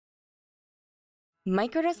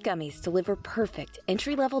Microdose gummies deliver perfect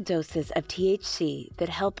entry-level doses of THC that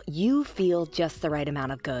help you feel just the right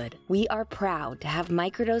amount of good. We are proud to have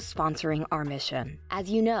Microdose sponsoring our mission. As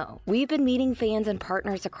you know, we've been meeting fans and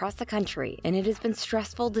partners across the country, and it has been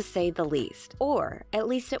stressful to say the least. Or, at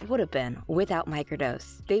least it would have been without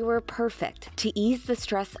Microdose. They were perfect to ease the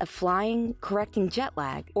stress of flying, correcting jet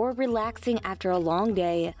lag, or relaxing after a long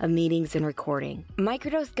day of meetings and recording.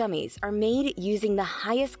 Microdose gummies are made using the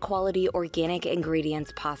highest quality organic ingredients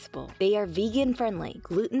possible. They are vegan-friendly,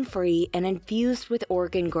 gluten-free, and infused with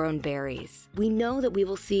Oregon-grown berries. We know that we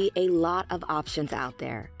will see a lot of options out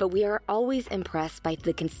there, but we are always impressed by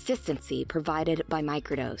the consistency provided by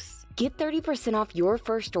Microdose. Get 30% off your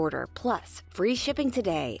first order, plus free shipping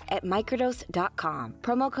today at microdose.com.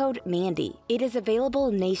 Promo code MANDY. It is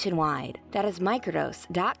available nationwide. That is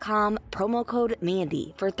microdose.com, promo code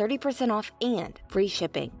MANDY for 30% off and free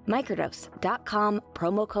shipping. Microdose.com,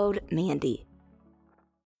 promo code MANDY.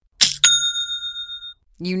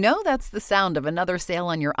 You know that's the sound of another sale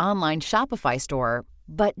on your online Shopify store.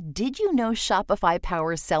 But did you know Shopify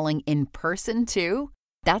powers selling in person too?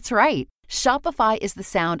 That's right. Shopify is the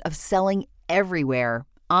sound of selling everywhere.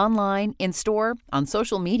 Online, in-store, on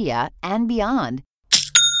social media, and beyond.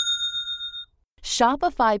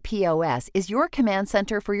 Shopify POS is your command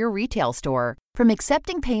center for your retail store. From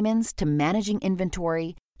accepting payments to managing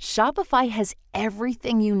inventory, Shopify has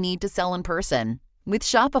everything you need to sell in person. With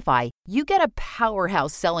Shopify, you get a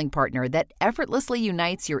powerhouse selling partner that effortlessly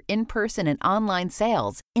unites your in-person and online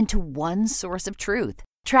sales into one source of truth.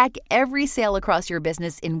 Track every sale across your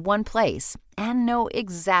business in one place and know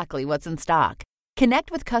exactly what's in stock.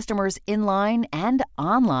 Connect with customers in-line and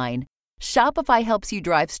online. Shopify helps you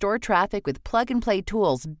drive store traffic with plug-and-play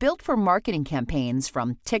tools built for marketing campaigns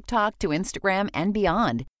from TikTok to Instagram and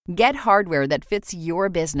beyond. Get hardware that fits your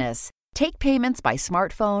business. Take payments by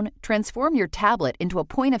smartphone, transform your tablet into a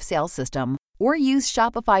point-of-sale system, or use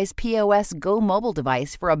Shopify's POS Go mobile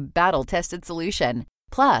device for a battle-tested solution.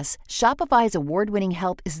 Plus, Shopify's award-winning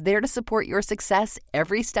help is there to support your success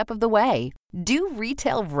every step of the way. Do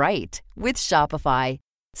retail right with Shopify.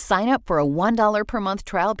 Sign up for a $1 per month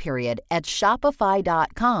trial period at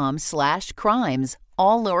shopify.com/crimes,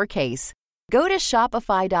 all lowercase. Go to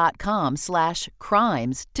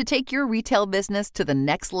shopify.com/crimes to take your retail business to the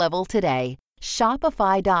next level today.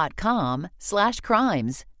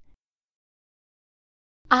 Shopify.com/crimes.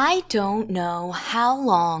 I don't know how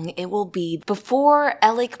long it will be before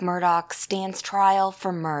Alec Murdaugh stands trial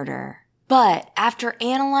for murder. But after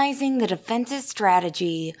analyzing the defense's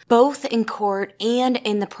strategy, both in court and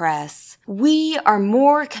in the press, we are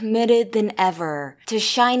more committed than ever to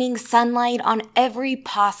shining sunlight on every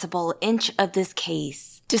possible inch of this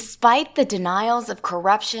case. Despite the denials of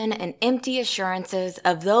corruption and empty assurances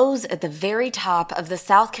of those at the very top of the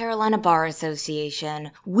South Carolina Bar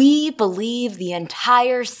Association, we believe the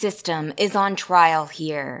entire system is on trial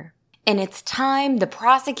here. And it's time the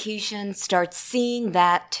prosecution starts seeing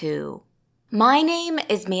that too. My name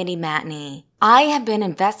is Mandy Matney. I have been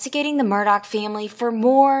investigating the Murdaugh family for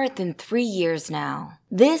more than 3 years now.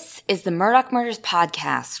 This is the Murdaugh Murders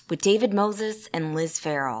Podcast with David Moses and Liz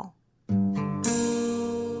Farrell.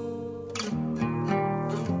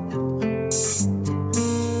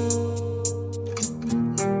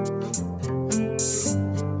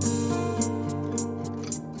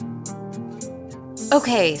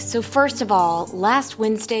 Okay, so first of all, last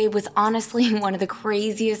Wednesday was honestly one of the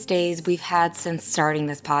craziest days we've had since starting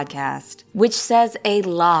this podcast, which says a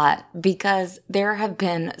lot because there have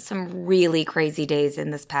been some really crazy days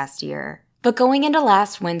in this past year. But going into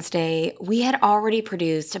last Wednesday, we had already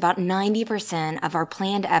produced about 90% of our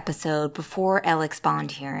planned episode before Alec's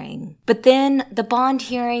bond hearing. But then the bond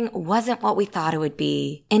hearing wasn't what we thought it would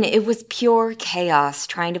be, and it was pure chaos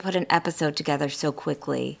trying to put an episode together so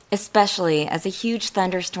quickly, especially as a huge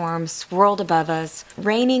thunderstorm swirled above us,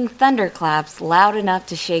 raining thunderclaps loud enough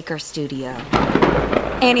to shake our studio.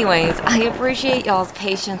 Anyways, I appreciate y'all's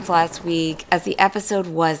patience last week as the episode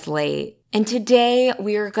was late. And today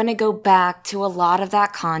we are going to go back to a lot of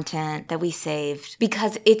that content that we saved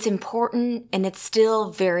because it's important and it's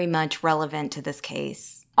still very much relevant to this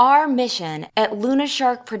case. Our mission at Luna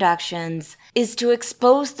Shark Productions is to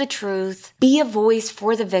expose the truth, be a voice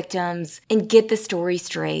for the victims, and get the story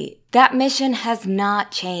straight. That mission has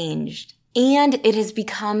not changed. And it has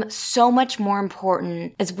become so much more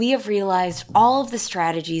important as we have realized all of the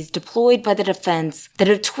strategies deployed by the defense that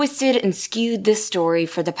have twisted and skewed this story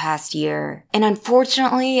for the past year. And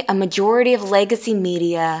unfortunately, a majority of legacy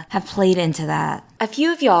media have played into that. A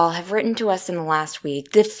few of y'all have written to us in the last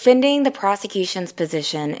week defending the prosecution's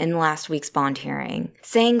position in last week's bond hearing,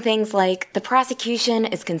 saying things like the prosecution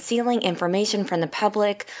is concealing information from the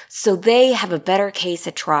public so they have a better case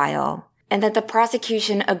at trial, and that the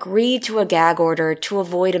prosecution agreed to a gag order to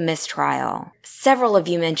avoid a mistrial. Several of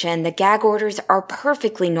you mentioned that gag orders are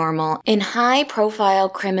perfectly normal in high-profile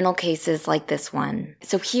criminal cases like this one.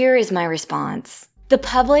 So here is my response. The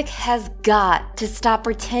public has got to stop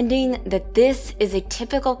pretending that this is a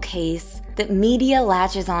typical case that media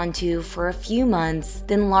latches onto for a few months,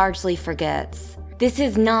 then largely forgets. This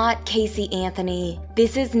is not Casey Anthony.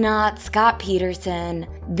 This is not Scott Peterson.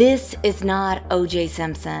 This is not O.J.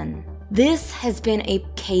 Simpson. This has been a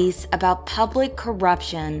case about public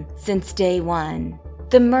corruption since day one.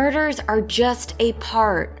 The murders are just a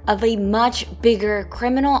part of a much bigger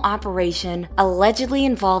criminal operation allegedly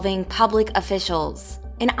involving public officials.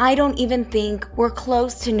 And I don't even think we're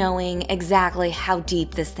close to knowing exactly how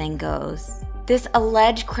deep this thing goes. This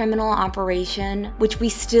alleged criminal operation, which we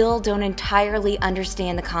still don't entirely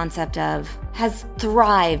understand the concept of, has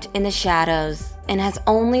thrived in the shadows and has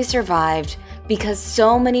only survived because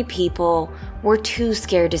so many people were too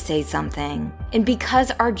scared to say something. And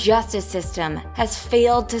because our justice system has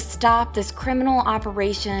failed to stop this criminal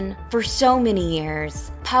operation for so many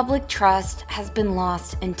years, public trust has been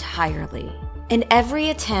lost entirely. And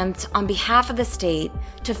every attempt on behalf of the state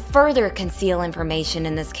to further conceal information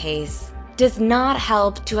in this case does not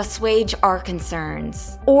help to assuage our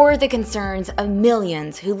concerns or the concerns of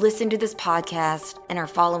millions who listen to this podcast and are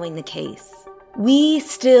following the case. We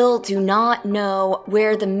still do not know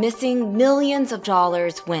where the missing millions of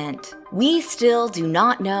dollars went. We still do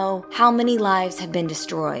not know how many lives have been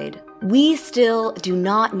destroyed. We still do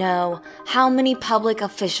not know how many public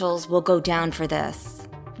officials will go down for this.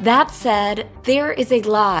 That said, there is a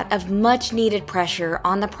lot of much needed pressure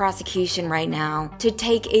on the prosecution right now to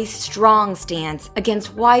take a strong stance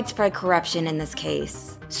against widespread corruption in this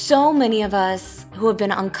case. So many of us who have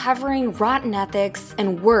been uncovering rotten ethics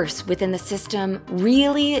and worse within the system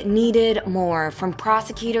really needed more from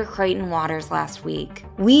Prosecutor Creighton Waters last week.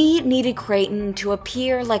 We needed Creighton to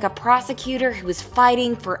appear like a prosecutor who is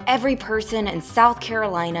fighting for every person in South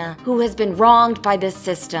Carolina who has been wronged by this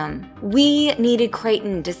system. We needed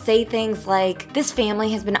Creighton to say things like, this family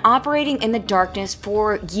has been operating in the darkness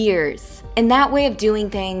for years, and that way of doing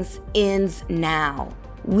things ends now.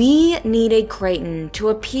 We needed Creighton to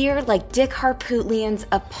appear like Dick Harpootlian's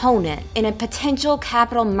opponent in a potential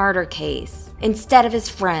capital murder case instead of his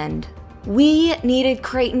friend. We needed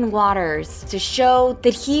Creighton Waters to show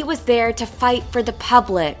that he was there to fight for the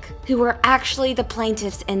public, who were actually the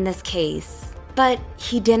plaintiffs in this case. But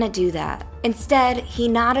he didn't do that. Instead, he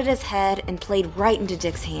nodded his head and played right into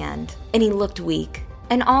Dick's hand, and he looked weak.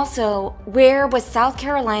 And also, where was South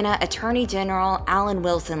Carolina Attorney General Alan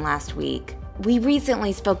Wilson last week? We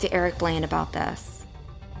recently spoke to Eric Bland about this.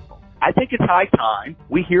 I think it's high time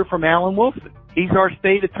we hear from Alan Wilson. He's our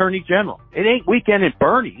state attorney general. It ain't weekend at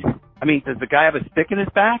Bernie's. I mean, does the guy have a stick in his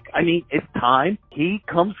back? I mean, it's time he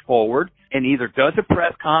comes forward and either does a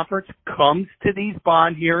press conference, comes to these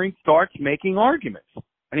bond hearings, starts making arguments.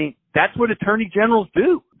 I mean, that's what attorney generals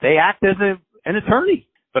do. They act as an attorney.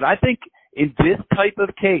 But I think in this type of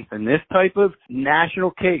case, in this type of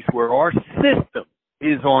national case where our system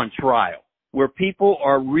is on trial, where people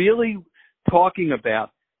are really talking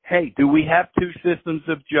about, hey, do we have two systems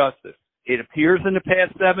of justice? It appears in the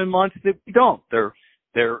past 7 months that we don't.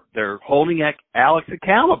 They're holding Alex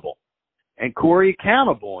accountable and Corey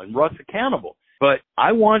accountable and Russ accountable. But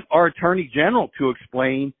I want our attorney general to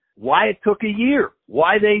explain why it took a year,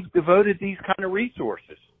 why they've devoted these kind of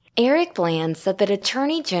resources. Eric Bland said that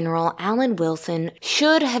Attorney General Alan Wilson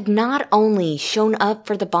should have not only shown up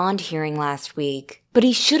for the bond hearing last week, but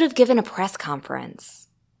he should have given a press conference.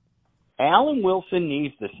 Alan Wilson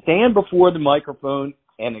needs to stand before the microphone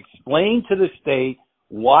and explain to the state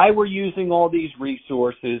why we're using all these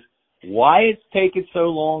resources, why it's taken so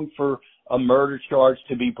long for a murder charge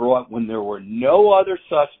to be brought when there were no other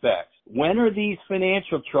suspects. When are these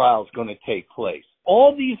financial trials going to take place?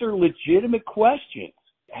 All these are legitimate questions.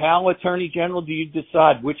 How, Attorney General, do you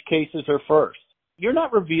decide which cases are first? You're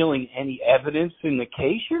not revealing any evidence in the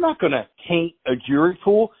case. You're not going to taint a jury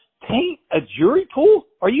pool. Taint a jury pool?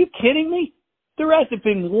 Are you kidding me? There hasn't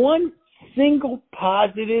been one single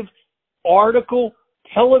positive article,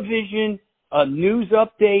 television, a news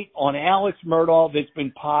update on Alex Murdaugh that's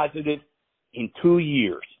been positive in 2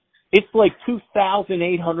 years. It's like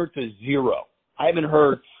 2,800 to 0. I haven't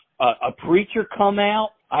heard a preacher come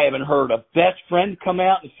out. I haven't heard a best friend come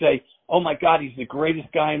out and say, oh, my God, he's the greatest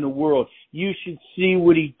guy in the world. You should see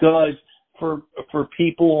what he does for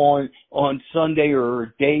people on Sunday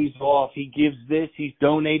or days off. He gives this, he's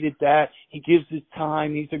donated that, he gives his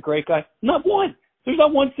time, he's a great guy. Not one. There's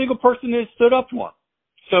not one single person that stood up to him.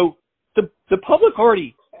 So the public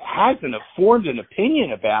already hasn't formed an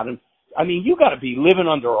opinion about him. I mean, you got to be living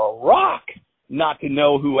under a rock not to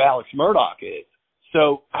know who Alex Murdaugh is.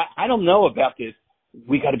 So I don't know about this.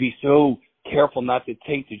 We got to be so careful not to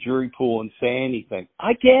take the jury pool and say anything.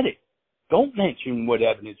 I get it. Don't mention what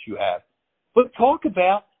evidence you have, but talk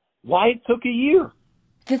about why it took a year.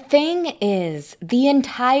 The thing is, the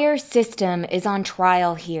entire system is on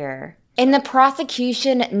trial here, and the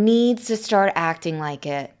prosecution needs to start acting like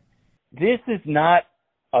it. This is not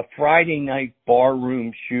a Friday night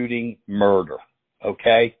barroom shooting murder,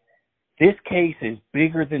 okay? This case is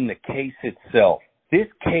bigger than the case itself. This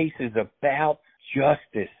case is about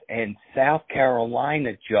justice and South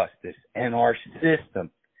Carolina justice and our system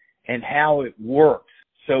and how it works.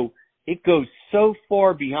 So it goes so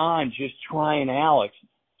far beyond just trying Alex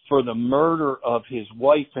for the murder of his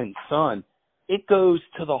wife and son. It goes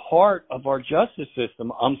to the heart of our justice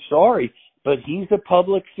system. I'm sorry, but he's a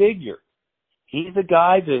public figure. He's a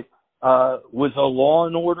guy that was a law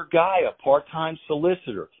and order guy, a part-time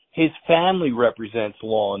solicitor. His family represents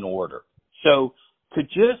law and order. So to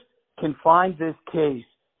just confine this case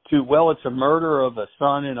to, well, it's a murder of a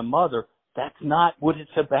son and a mother, that's not what it's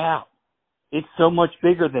about. It's so much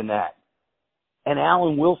bigger than that. And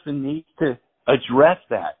Alan Wilson needs to address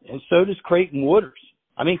that. And so does Creighton Wooders.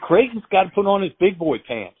 I mean, Creighton's got to put on his big boy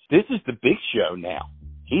pants. This is the big show now.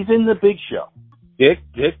 He's in the big show. Dick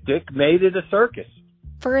made it a circus.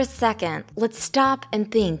 For a second, let's stop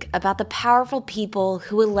and think about the powerful people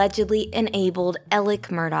who allegedly enabled Alec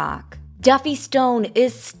Murdaugh. Duffy Stone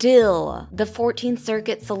is still the 14th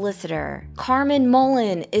Circuit solicitor. Carmen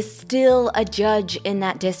Mullen is still a judge in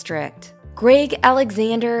that district. Greg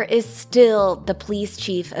Alexander is still the police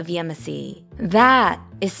chief of Yemassee. That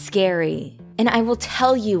is scary, and I will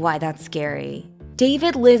tell you why that's scary.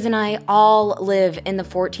 David, Liz, and I all live in the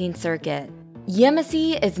 14th Circuit.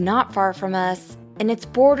 Yemassee is not far from us, and its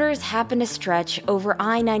borders happen to stretch over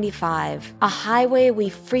I-95, a highway we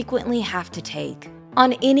frequently have to take.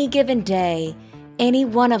 On any given day, any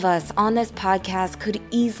one of us on this podcast could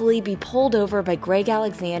easily be pulled over by Greg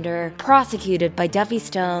Alexander, prosecuted by Duffy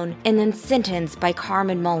Stone, and then sentenced by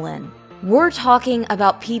Carmen Mullen. We're talking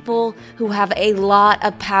about people who have a lot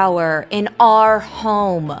of power in our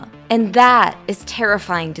home, and that is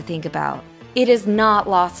terrifying to think about. It is not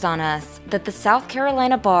lost on us that the South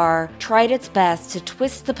Carolina bar tried its best to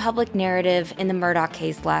twist the public narrative in the Murdaugh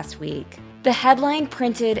case last week. The headline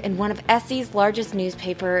printed in one of SC's largest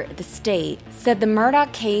newspaper, The State, said the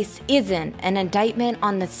Murdaugh case isn't an indictment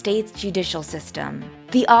on the state's judicial system.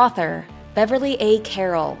 The author, Beverly A.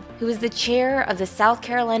 Carroll, who is the chair of the South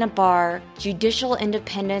Carolina Bar Judicial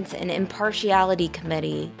Independence and Impartiality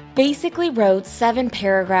Committee, basically wrote 7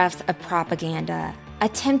 paragraphs of propaganda,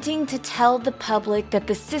 attempting to tell the public that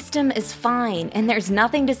the system is fine and there's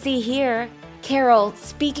nothing to see here. Carroll,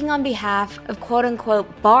 speaking on behalf of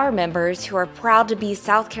quote-unquote bar members who are proud to be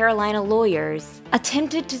South Carolina lawyers,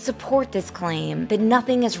 attempted to support this claim that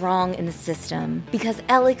nothing is wrong in the system because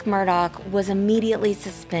Alec Murdaugh was immediately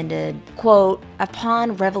suspended, quote,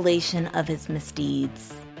 upon revelation of his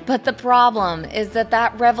misdeeds. But the problem is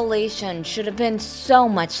that revelation should have been so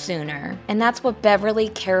much sooner, and that's what Beverly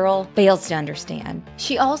Carroll fails to understand.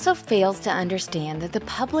 She also fails to understand that the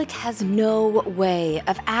public has no way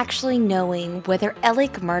of actually knowing whether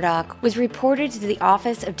Alec Murdaugh was reported to the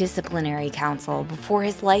Office of Disciplinary Counsel before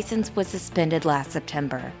his license was suspended last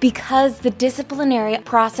September, because the disciplinary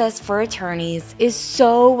process for attorneys is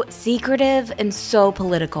so secretive and so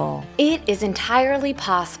political. It is entirely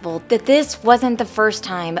possible that this wasn't the first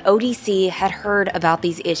time ODC had heard about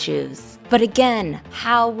these issues. But again,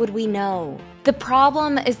 how would we know? The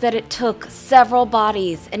problem is that it took several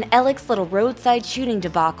bodies in Alec's little roadside shooting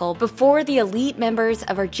debacle before the elite members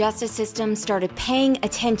of our justice system started paying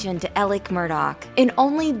attention to Alec Murdaugh. And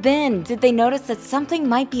only then did they notice that something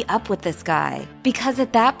might be up with this guy, because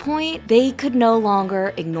at that point, they could no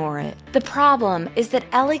longer ignore it. The problem is that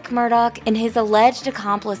Alec Murdaugh and his alleged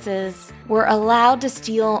accomplices were allowed to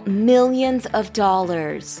steal millions of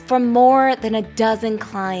dollars from more than a dozen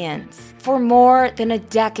clients for more than a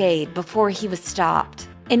decade before he was stopped.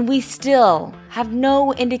 And we still have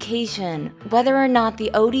no indication whether or not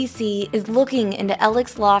the ODC is looking into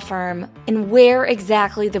Alec's law firm and where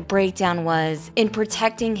exactly the breakdown was in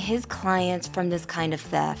protecting his clients from this kind of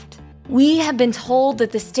theft. We have been told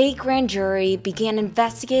that the state grand jury began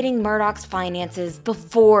investigating Murdaugh's finances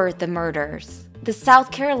before the murders. the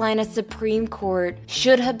South Carolina Supreme Court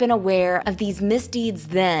should have been aware of these misdeeds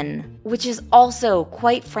then, which is also,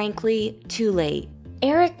 quite frankly, too late.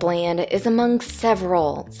 Eric Bland is among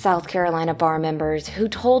several South Carolina bar members who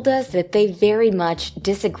told us that they very much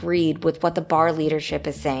disagreed with what the bar leadership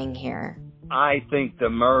is saying here. I think the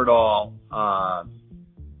Murdaugh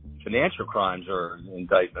financial crimes are an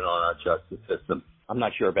indictment on our justice system. I'm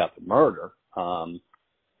not sure about the murder,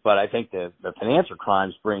 but I think the financial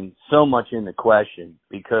crimes bring so much into question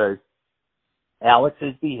because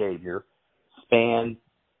Alex's behavior spanned,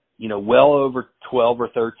 well over 12 or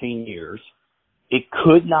 13 years. It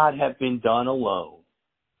could not have been done alone.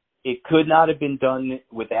 It could not have been done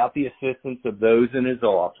without the assistance of those in his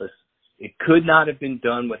office. It could not have been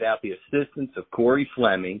done without the assistance of Corey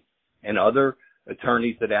Fleming and other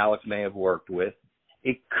attorneys that Alex may have worked with.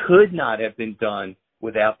 It could not have been done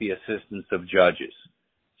without the assistance of judges.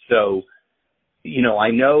 So,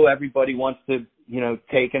 I know everybody wants to,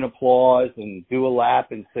 take an applause and do a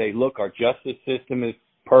lap and say, look, our justice system is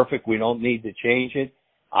perfect. We don't need to change it.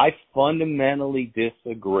 I fundamentally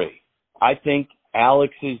disagree. I think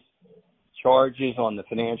Alex's charges on the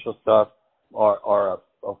financial stuff are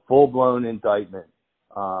a full-blown indictment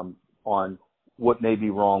on what may be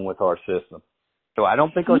wrong with our system. So I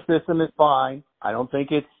don't think our system is fine. I don't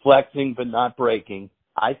think it's flexing but not breaking.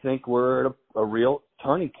 I think we're at a real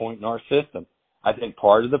turning point in our system. I think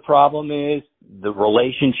part of the problem is the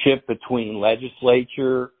relationship between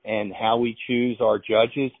legislature and how we choose our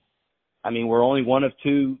judges. I mean, we're only one of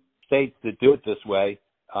two states that do it this way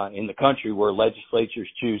in the country where legislatures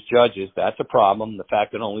choose judges. That's a problem. The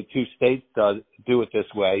fact that only two states do it this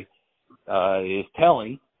way is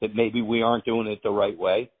telling that maybe we aren't doing it the right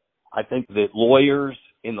way. I think that lawyers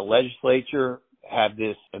in the legislature have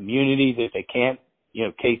this immunity that they can't,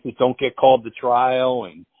 cases don't get called to trial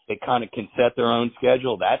and they kind of can set their own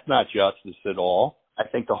schedule. That's not justice at all. I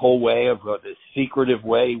think the whole way of the secretive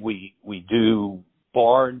way we do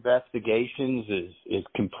bar investigations is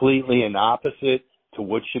completely an opposite to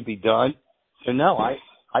what should be done. So no, I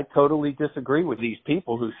totally disagree with these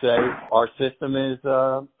people who say our system is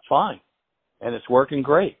fine and it's working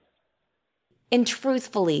great. And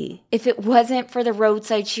truthfully, if it wasn't for the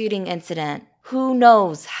roadside shooting incident, who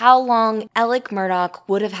knows how long Alec Murdaugh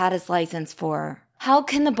would have had his license for? How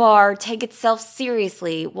can the bar take itself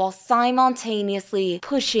seriously while simultaneously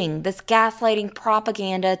pushing this gaslighting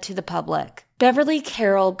propaganda to the public? Beverly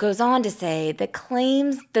Carroll goes on to say that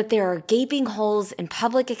claims that there are gaping holes in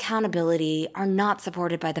public accountability are not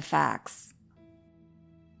supported by the facts.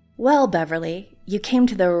 Well, Beverly, you came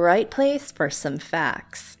to the right place for some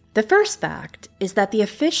facts. The first fact is that the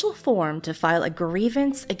official form to file a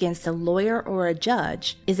grievance against a lawyer or a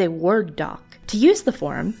judge is a Word doc. To use the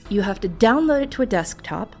form, you have to download it to a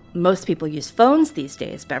desktop. Most people use phones these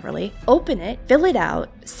days, Beverly. Open it, fill it out,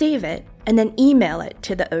 save it, and then email it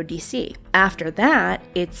to the ODC. After that,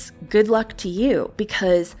 it's good luck to you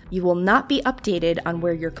because you will not be updated on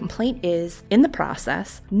where your complaint is in the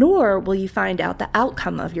process, nor will you find out the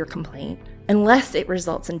outcome of your complaint unless it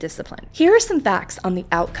results in discipline. Here are some facts on the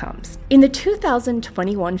outcomes. In the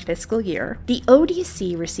 2021 fiscal year, the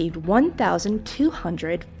ODC received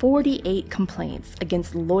 1,248 complaints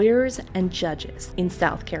against lawyers and judges in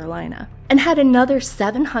South Carolina, and had another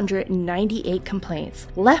 798 complaints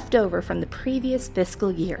left over from the previous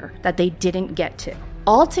fiscal year that they didn't get to.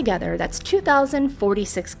 Altogether, that's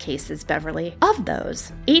 2,046 cases, Beverly. Of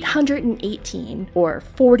those, 818, or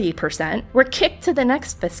 40%, were kicked to the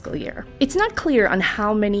next fiscal year. It's not clear on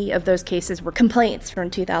how many of those cases were complaints from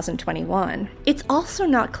 2021. It's also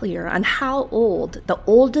not clear on how old the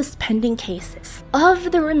oldest pending cases.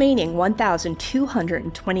 Of the remaining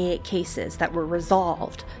 1,228 cases that were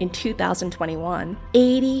resolved in 2021,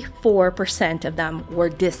 84% of them were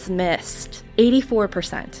dismissed.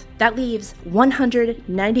 84%. That leaves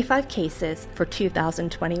 195 cases for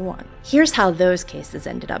 2021. Here's how those cases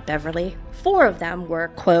ended up, Beverly. 4 of them were,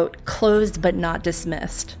 quote, closed but not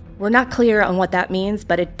dismissed. We're not clear on what that means,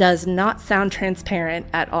 but it does not sound transparent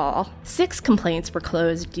at all. 6 complaints were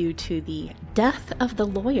closed due to the death of the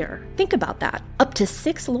lawyer. Think about that. Up to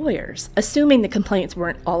 6 lawyers, assuming the complaints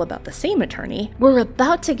weren't all about the same attorney, were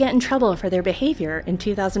about to get in trouble for their behavior in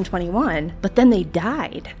 2021, but then they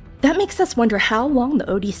died. That makes us wonder how long the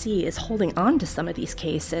ODC is holding on to some of these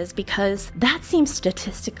cases, because that seems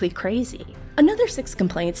statistically crazy. Another 6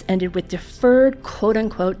 complaints ended with deferred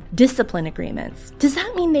quote-unquote discipline agreements. Does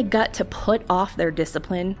that mean they got to put off their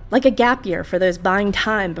discipline? Like a gap year for those buying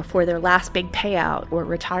time before their last big payout or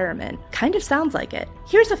retirement? Kind of sounds like it.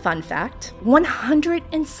 Here's a fun fact.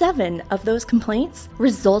 107 of those complaints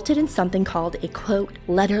resulted in something called a quote,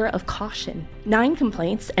 letter of caution. 9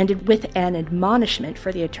 complaints ended with an admonishment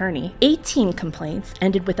for the attorney. 18 complaints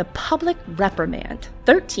ended with a public reprimand.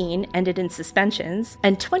 13 ended in suspensions,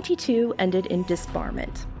 and 22 ended in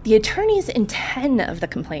disbarment. The attorneys in 10 of the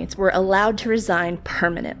complaints were allowed to resign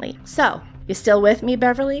permanently. So, you still with me,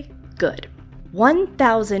 Beverly? Good.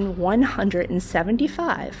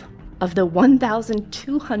 1,175 of the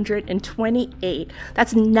 1,228,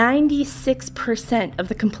 that's 96% of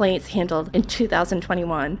the complaints handled in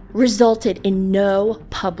 2021, resulted in no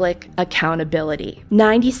public accountability.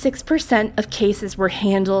 96% of cases were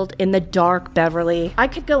handled in the dark, Beverly. I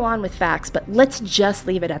could go on with facts, but let's just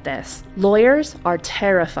leave it at this. Lawyers are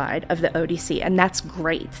terrified of the ODC, and that's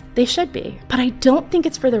great. They should be. But I don't think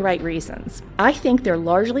it's for the right reasons. I think they're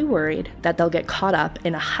largely worried that they'll get caught up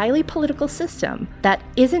in a highly political system that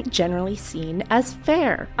isn't generally seen as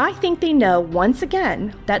fair. I think they know once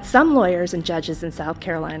again that some lawyers and judges in South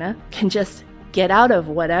Carolina can just get out of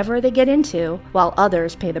whatever they get into while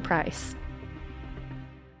others pay the price.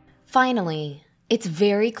 Finally, it's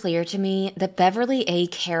very clear to me that Beverly A.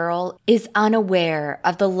 Carroll is unaware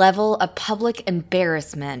of the level of public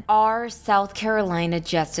embarrassment our South Carolina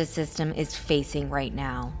justice system is facing right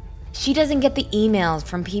now. She doesn't get the emails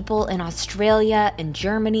from people in Australia and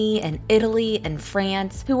Germany and Italy and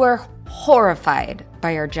France who are horrified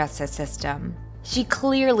by our justice system. She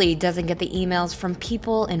clearly doesn't get the emails from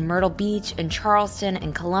people in Myrtle Beach and Charleston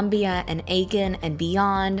and Columbia and Aiken and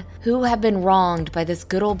beyond who have been wronged by this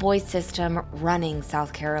good old boy system running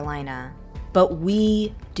South Carolina. But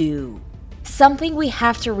we do. Something we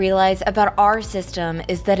have to realize about our system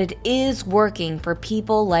is that it is working for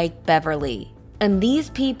people like Beverly. And these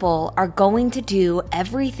people are going to do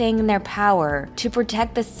everything in their power to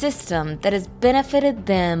protect the system that has benefited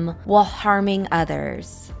them while harming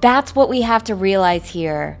others. That's what we have to realize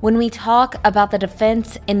here when we talk about the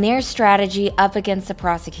defense and their strategy up against the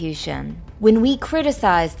prosecution. When we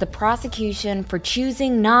criticize the prosecution for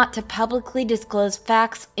choosing not to publicly disclose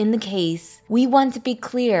facts in the case, we want to be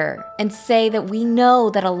clear and say that we know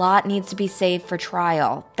that a lot needs to be saved for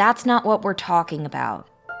trial. That's not what we're talking about.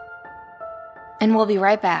 And we'll be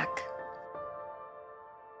right back.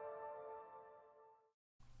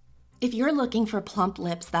 If you're looking for plump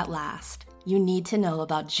lips that last, you need to know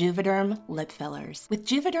about Juvederm lip fillers. With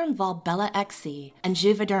Juvederm Volbella XC and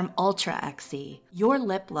Juvederm Ultra XC, your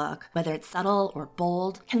lip look, whether it's subtle or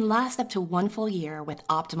bold, can last up to 1 full year with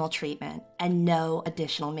optimal treatment and no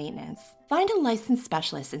additional maintenance. Find a licensed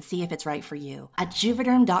specialist and see if it's right for you at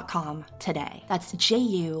Juvederm.com today. That's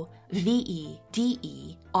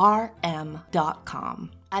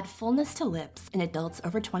JUVEDERM.com. Add fullness to lips in adults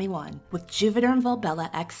over 21 with Juvederm Volbella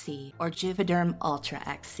XC or Juvederm Ultra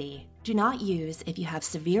XC. Do not use if you have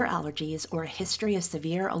severe allergies or a history of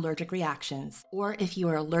severe allergic reactions, or if you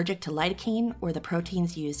are allergic to lidocaine or the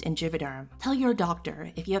proteins used in Juvederm. Tell your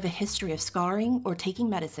doctor if you have a history of scarring or taking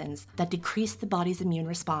medicines that decrease the body's immune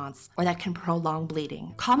response or that can prolong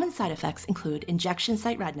bleeding. Common side effects include injection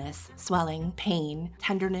site redness, swelling, pain,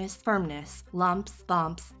 tenderness, firmness, lumps,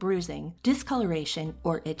 bumps, bruising, discoloration,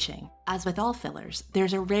 or itching. As with all fillers,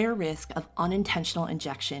 there's a rare risk of unintentional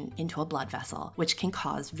injection into a blood vessel, which can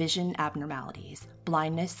cause vision abnormalities,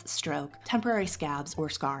 blindness, stroke, temporary scabs, or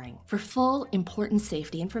scarring. For full, important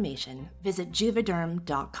safety information, visit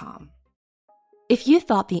Juvederm.com. If you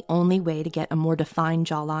thought the only way to get a more defined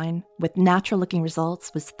jawline with natural-looking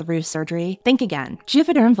results was through surgery, think again.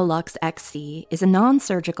 Juvederm Volux XC is a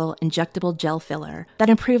non-surgical injectable gel filler that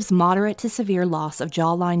improves moderate to severe loss of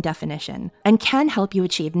jawline definition and can help you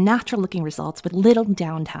achieve natural-looking results with little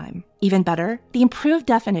downtime. Even better, the improved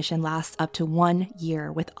definition lasts up to 1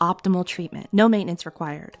 year with optimal treatment, no maintenance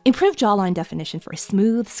required. Improve jawline definition for a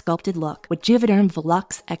smooth, sculpted look with Juvederm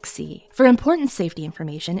Volux XC. For important safety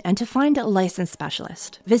information and to find a licensed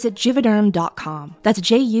specialist, visit Juvederm.com. That's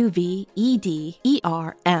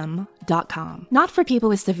JUVEDERM.com. Not for people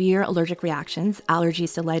with severe allergic reactions,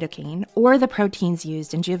 allergies to lidocaine, or the proteins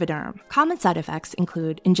used in Juvederm. Common side effects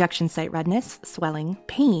include injection site redness, swelling,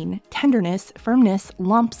 pain, tenderness, firmness,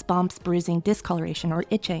 lumps, bumps, bruising, discoloration, or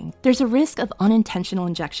itching. There's a risk of unintentional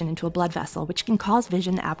injection into a blood vessel, which can cause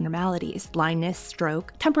vision abnormalities, blindness,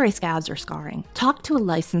 stroke, temporary scabs, or scarring. Talk to a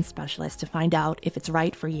licensed specialist to find out if it's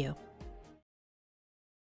right for you.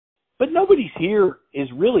 But nobody's here is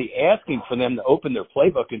really asking for them to open their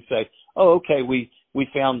playbook and say, oh, okay, we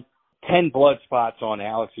found 10 blood spots on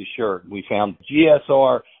Alex's shirt. We found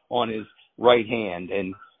GSR on his right hand.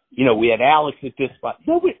 And, you know, we had Alex at this spot.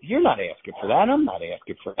 No, you're not asking for that. I'm not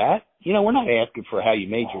asking for that. You know, we're not asking for how you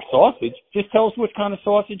made your sausage. Just tell us what kind of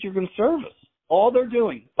sausage you're going to serve us. All they're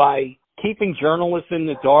doing by keeping journalists in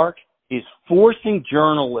the dark is forcing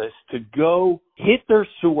journalists to go hit their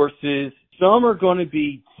sources. Some are going to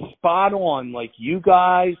be spot on, like you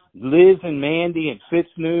guys, Liz and Mandy and Fitz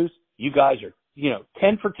News. You guys are,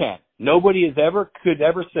 10 for 10. Nobody could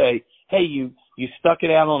ever say, hey, you stuck it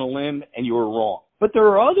out on a limb and you were wrong. But there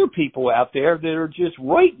are other people out there that are just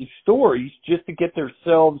writing stories just to get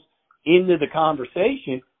themselves into the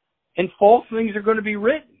conversation, and false things are going to be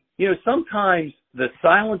written. Sometimes the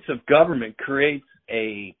silence of government creates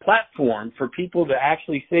a platform for people to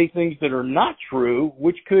actually say things that are not true,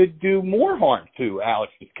 which could do more harm to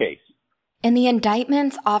Alex's case. And the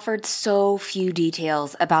indictments offered so few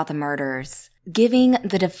details about the murders, giving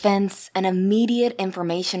the defense an immediate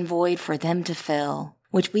information void for them to fill,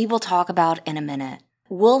 which we will talk about in a minute.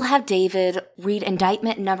 We'll have David read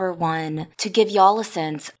indictment number 1 to give y'all a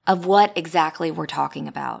sense of what exactly we're talking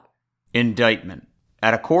about. Indictment.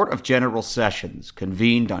 At a Court of General Sessions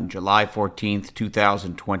convened on July 14,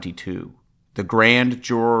 2022, the grand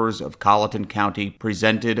jurors of Colleton County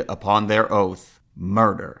presented upon their oath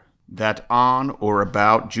murder, that on or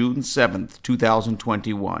about June 7,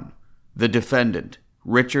 2021, the defendant,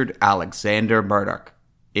 Richard Alexander Murdaugh,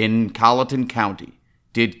 in Colleton County,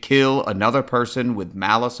 did kill another person with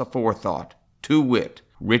malice aforethought, to wit,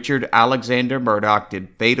 Richard Alexander Murdaugh did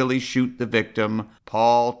fatally shoot the victim,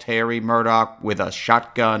 Paul Terry Murdaugh, with a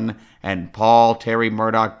shotgun, and Paul Terry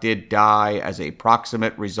Murdaugh did die as a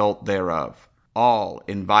proximate result thereof. All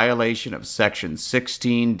in violation of Section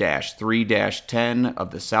 16-3-10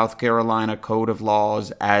 of the South Carolina Code of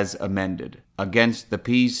Laws as amended, against the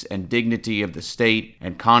peace and dignity of the state,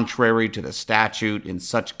 and contrary to the statute in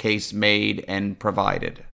such case made and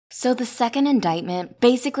provided. So the second indictment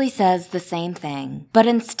basically says the same thing, but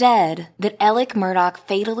instead that Alec Murdaugh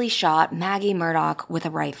fatally shot Maggie Murdaugh with a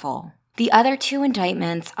rifle. The other 2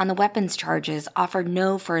 indictments on the weapons charges offered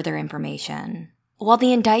no further information. While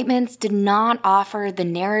the indictments did not offer the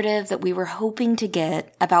narrative that we were hoping to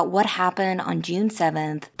get about what happened on June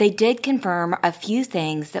 7th, they did confirm a few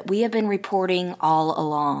things that we have been reporting all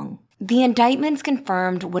along. The indictments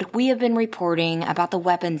confirmed what we have been reporting about the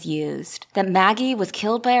weapons used, that Maggie was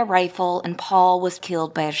killed by a rifle and Paul was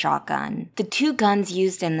killed by a shotgun. The 2 guns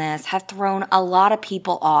used in this have thrown a lot of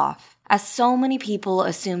people off, as so many people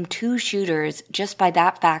assume 2 shooters just by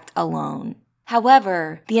that fact alone.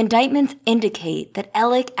 However, the indictments indicate that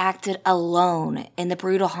Alec acted alone in the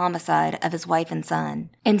brutal homicide of his wife and son.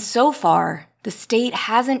 And so far, the state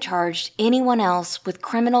hasn't charged anyone else with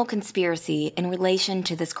criminal conspiracy in relation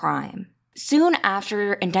to this crime. Soon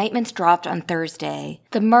after indictments dropped on Thursday,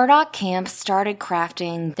 the Murdaugh camp started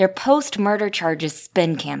crafting their post-murder charges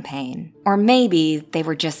spin campaign. Or maybe they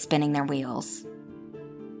were just spinning their wheels.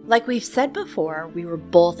 Like we've said before, we were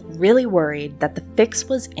both really worried that the fix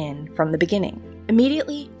was in from the beginning.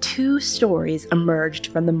 Immediately, 2 stories emerged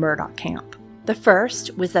from the Murdaugh camp. The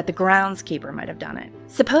first was that the groundskeeper might have done it.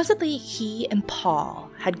 Supposedly, he and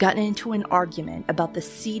Paul had gotten into an argument about the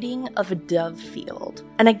seeding of a dove field.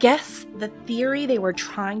 And I guess the theory they were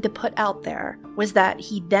trying to put out there was that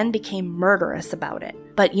he then became murderous about it.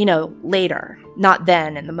 But, later, not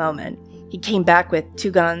then in the moment. He came back with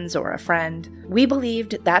 2 guns or a friend. We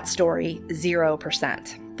believed that story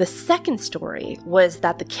 0%. The second story was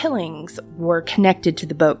that the killings were connected to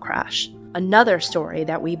the boat crash. Another story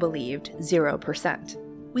that we believed 0%.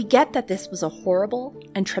 We get that this was a horrible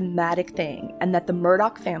and traumatic thing, and that the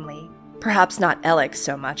Murdaugh family, perhaps not Alec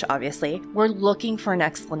so much obviously, were looking for an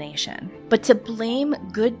explanation. But to blame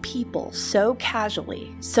good people so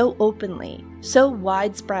casually, so openly, so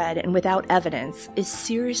widespread and without evidence is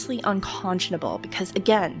seriously unconscionable because,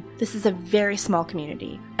 again, this is a very small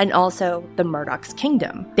community, and also the Murdaugh's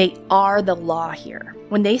kingdom. They are the law here.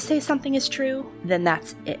 When they say something is true, then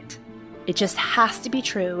that's it. It just has to be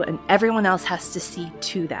true, and everyone else has to see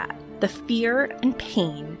to that. The fear and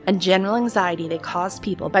pain and general anxiety they caused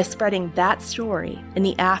people by spreading that story in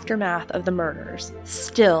the aftermath of the murders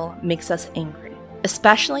still makes us angry,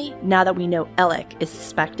 especially now that we know Alec is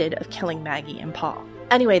suspected of killing Maggie and Paul.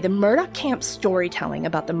 Anyway, the Murdaugh camp storytelling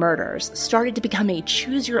about the murders started to become a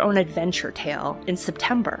choose-your-own-adventure tale in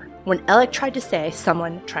September, when Alec tried to say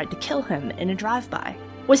someone tried to kill him in a drive-by.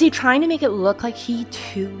 Was he trying to make it look like he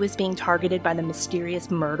too was being targeted by the mysterious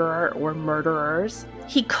murderer or murderers?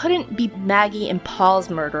 He couldn't be Maggie and Paul's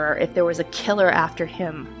murderer if there was a killer after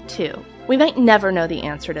him too. We might never know the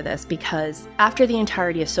answer to this because after the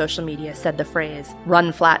entirety of social media said the phrase,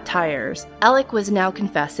 "run flat tires," Alec was now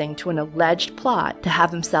confessing to an alleged plot to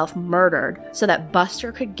have himself murdered so that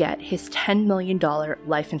Buster could get his $10 million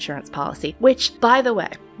life insurance policy, which, by the way,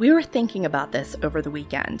 we were thinking about this over the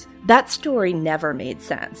weekend. That story never made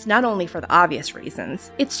sense, not only for the obvious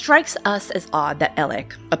reasons. It strikes us as odd that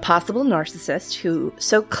Alec, a possible narcissist who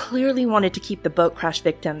so clearly wanted to keep the boat crash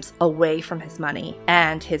victims away from his money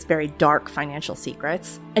and his very dark financial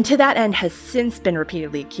secrets, and to that end has since been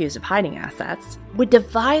repeatedly accused of hiding assets, would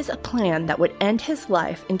devise a plan that would end his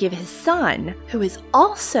life and give his son, who is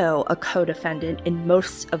also a co-defendant in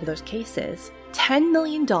most of those cases, $10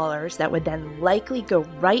 million that would then likely go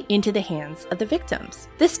right into the hands of the victims.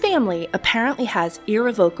 This family apparently has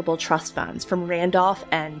irrevocable trust funds from Randolph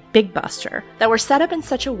and Big Buster that were set up in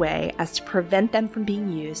such a way as to prevent them from being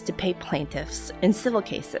used to pay plaintiffs in civil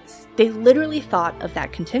cases. They literally thought of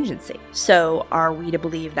that contingency. So are we to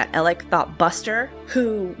believe that Alec thought Buster,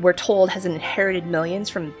 who we're told has inherited millions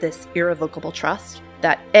from this irrevocable trust,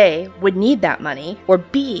 that A, would need that money, or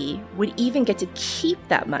B, would even get to keep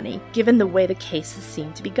that money, given the way the cases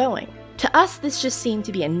seem to be going? To us, this just seemed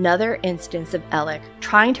to be another instance of Alec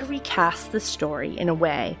trying to recast the story in a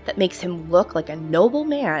way that makes him look like a noble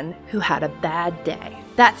man who had a bad day.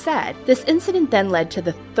 That said, this incident then led to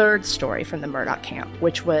the third story from the Murdaugh camp,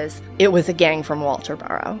 which was, it was a gang from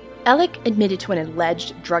Walterboro. Alec admitted to an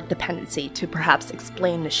alleged drug dependency to perhaps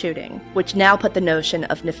explain the shooting, which now put the notion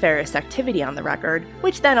of nefarious activity on the record,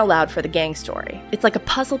 which then allowed for the gang story. It's like a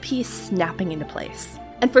puzzle piece snapping into place.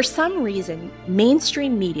 And for some reason,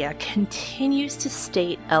 mainstream media continues to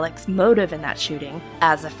state Alec's motive in that shooting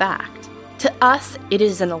as a fact. To us, it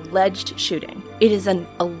is an alleged shooting. It is an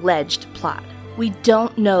alleged plot. We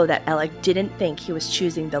don't know that Alec didn't think he was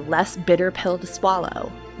choosing the less bitter pill to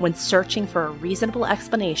swallow when searching for a reasonable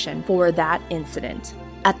explanation for that incident.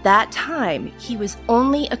 At that time, he was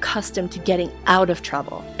only accustomed to getting out of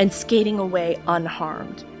trouble and skating away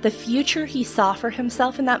unharmed. The future he saw for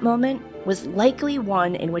himself in that moment was likely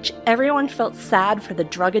one in which everyone felt sad for the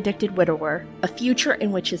drug-addicted widower, a future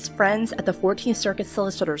in which his friends at the 14th Circuit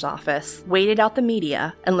Solicitor's Office waited out the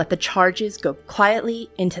media and let the charges go quietly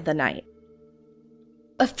into the night.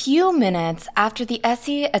 A few minutes after the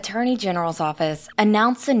SC Attorney General's office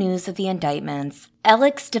announced the news of the indictments,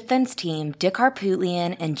 Alec's defense team, Dick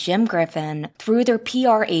Harpootlian and Jim Griffin, through their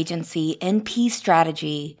PR agency, NP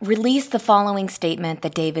Strategy, released the following statement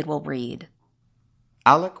that David will read.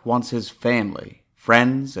 Alec wants his family,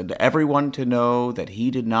 friends, and everyone to know that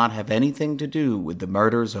he did not have anything to do with the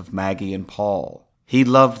murders of Maggie and Paul. He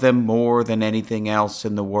loved them more than anything else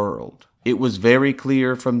in the world. It was very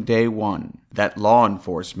clear from day one that law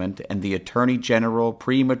enforcement and the Attorney General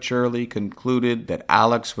prematurely concluded that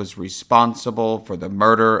Alex was responsible for the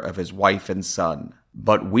murder of his wife and son.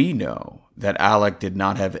 But we know that Alec did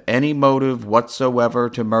not have any motive whatsoever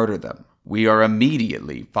to murder them. We are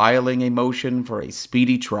immediately filing a motion for a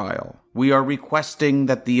speedy trial. We are requesting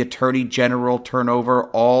that the Attorney General turn over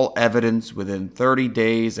all evidence within 30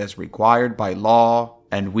 days as required by law,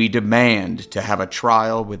 and we demand to have a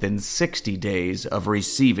trial within 60 days of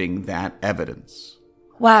receiving that evidence.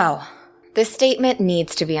 Wow, this statement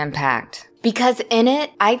needs to be unpacked. Because in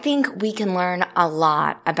it, I think we can learn a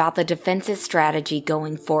lot about the defense's strategy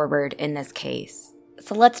going forward in this case.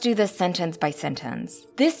 So let's do this sentence by sentence.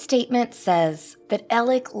 This statement says that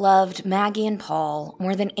Alec loved Maggie and Paul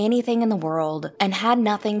more than anything in the world and had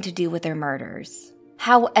nothing to do with their murders.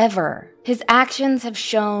 However, his actions have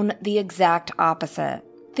shown the exact opposite.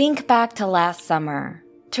 Think back to last summer.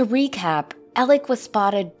 To recap, Alec was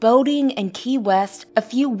spotted boating in Key West a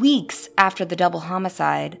few weeks after the double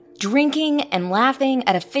homicide, drinking and laughing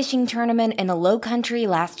at a fishing tournament in the Low Country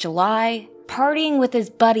last July, partying with his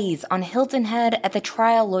buddies on Hilton Head at the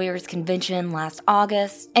Trial Lawyers Convention last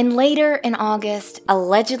August, and later in August,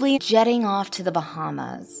 allegedly jetting off to the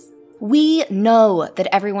Bahamas. We know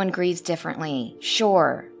that everyone grieves differently,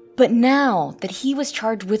 sure. But now that he was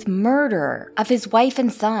charged with murder of his wife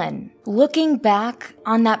and son, looking back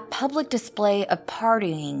on that public display of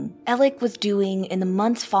partying Alec was doing in the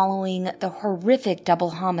months following the horrific double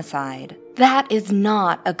homicide, that is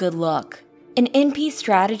not a good look. In NP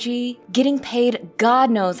Strategy, getting paid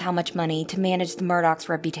God knows how much money to manage the Murdaugh's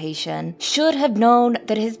reputation, should have known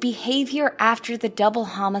that his behavior after the double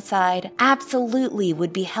homicide absolutely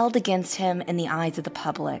would be held against him in the eyes of the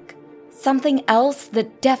public. Something else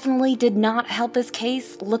that definitely did not help his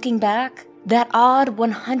case looking back That odd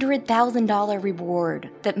 $100,000 reward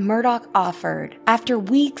that Murdaugh offered after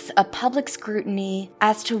weeks of public scrutiny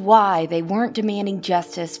as to why they weren't demanding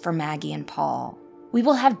justice for Maggie and Paul. We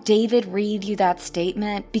will have David read you that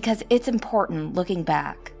statement because it's important looking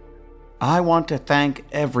back. I want to thank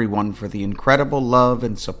everyone for the incredible love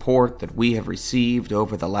and support that we have received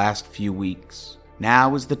over the last few weeks.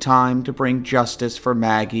 Now is the time to bring justice for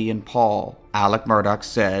Maggie and Paul, Alec Murdaugh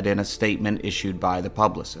said in a statement issued by the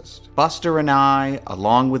publicist. Buster and I,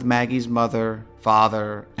 along with Maggie's mother,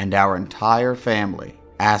 father, and our entire family,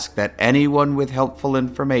 ask that anyone with helpful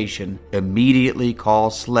information immediately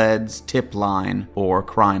call SLED's tip line or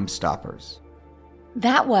Crime Stoppers.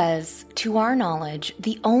 That was, to our knowledge,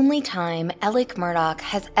 the only time Alec Murdaugh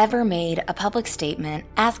has ever made a public statement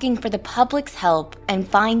asking for the public's help in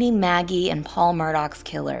finding Maggie and Paul Murdaugh's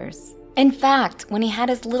killers. In fact, when he had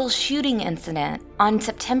his little shooting incident on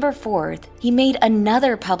September 4th, he made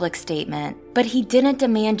another public statement, but he didn't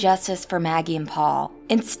demand justice for Maggie and Paul.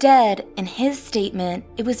 Instead, in his statement,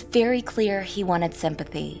 it was very clear he wanted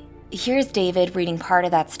sympathy. Here's David reading part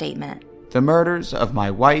of that statement. The murders of my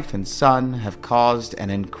wife and son have caused an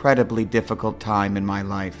incredibly difficult time in my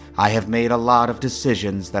life. I have made a lot of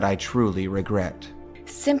decisions that I truly regret.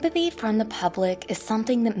 Sympathy from the public is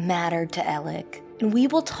something that mattered to Alec, and we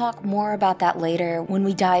will talk more about that later when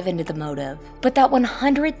we dive into the motive. But that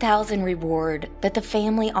 $100,000 reward that the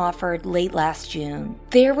family offered late last June,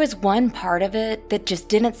 there was one part of it that just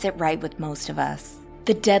didn't sit right with most of us.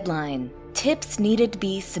 The deadline. Tips needed to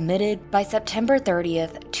be submitted by September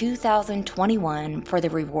 30th, 2021 for the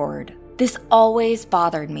reward. This always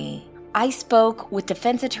bothered me. I spoke with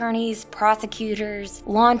defense attorneys, prosecutors,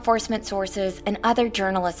 law enforcement sources, and other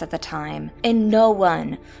journalists at the time, and no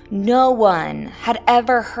one had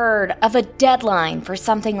ever heard of a deadline for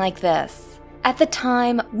something like this. At the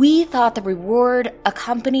time, we thought the reward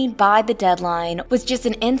accompanied by the deadline was just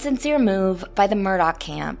an insincere move by the Murdaugh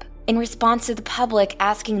camp in response to the public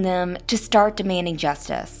asking them to start demanding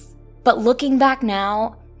justice. But looking back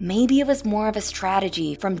now, maybe it was more of a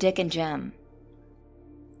strategy from Dick and Jim.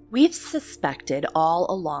 We've suspected all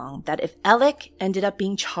along that if Alec ended up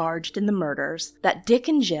being charged in the murders, that Dick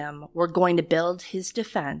and Jim were going to build his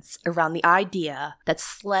defense around the idea that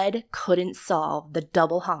SLED couldn't solve the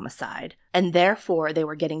double homicide, and therefore they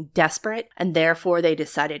were getting desperate, and therefore they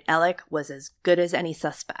decided Alec was as good as any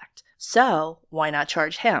suspect. So, why not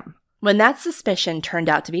charge him? When that suspicion turned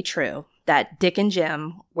out to be true, that Dick and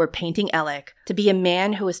Jim were painting Alec to be a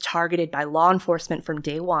man who was targeted by law enforcement from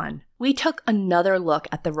day one, we took another look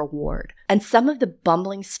at the reward and some of the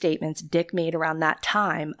bumbling statements Dick made around that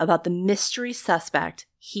time about the mystery suspect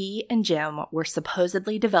he and Jim were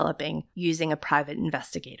supposedly developing using a private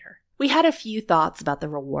investigator. We had a few thoughts about the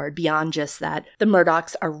reward beyond just that the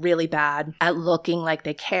Murdaughs are really bad at looking like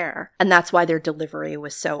they care, and that's why their delivery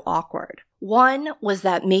was so awkward. One was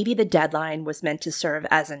that maybe the deadline was meant to serve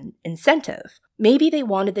as an incentive. Maybe they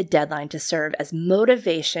wanted the deadline to serve as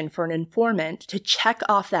motivation for an informant to check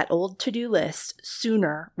off that old to-do list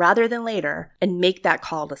sooner rather than later and make that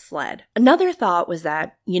call to SLED. Another thought was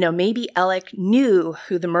that, maybe Alec knew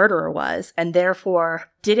who the murderer was and therefore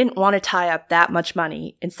didn't want to tie up that much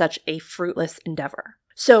money in such a fruitless endeavor.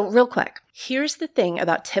 So real quick, here's the thing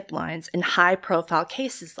about tip lines in high-profile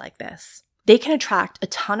cases like this. They can attract a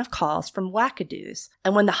ton of calls from wackadoos,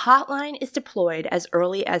 and when the hotline is deployed as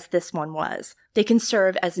early as this one was, they can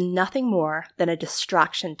serve as nothing more than a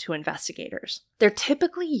distraction to investigators. They're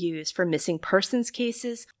typically used for missing persons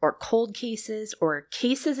cases or cold cases or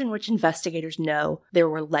cases in which investigators know there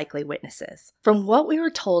were likely witnesses. From what we were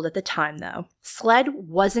told at the time, though, SLED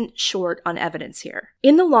wasn't short on evidence here.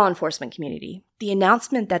 In the law enforcement community, the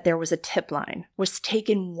announcement that there was a tip line was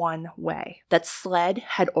taken one way, that SLED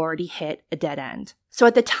had already hit a dead end. So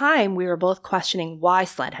at the time, we were both questioning why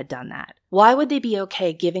SLED had done that. Why would they be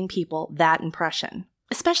okay giving people that impression?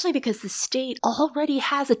 Especially because the state already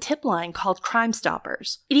has a tip line called Crime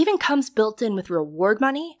Stoppers. It even comes built in with reward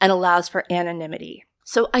money and allows for anonymity.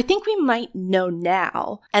 So I think we might know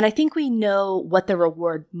now, and I think we know what the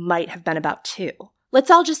reward might have been about too. Let's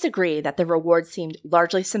all just agree that the reward seemed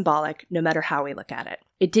largely symbolic no matter how we look at it.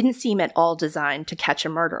 It didn't seem at all designed to catch a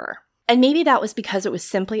murderer. And maybe that was because it was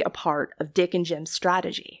simply a part of Dick and Jim's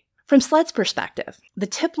strategy. From SLED's perspective, the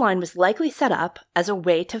tip line was likely set up as a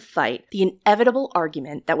way to fight the inevitable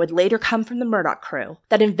argument that would later come from the Murdaugh crew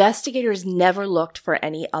that investigators never looked for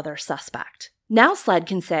any other suspect. Now SLED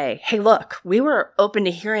can say, hey look, we were open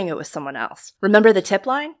to hearing it was someone else. Remember the tip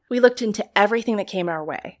line? We looked into everything that came our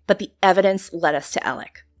way, but the evidence led us to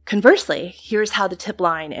Alec. Conversely, here's how the tip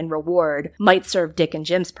line and reward might serve Dick and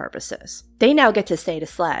Jim's purposes. They now get to say to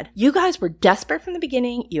SLED, you guys were desperate from the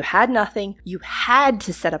beginning, you had nothing, you had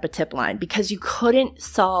to set up a tip line because you couldn't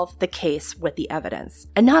solve the case with the evidence.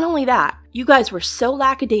 And not only that, you guys were so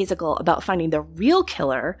lackadaisical about finding the real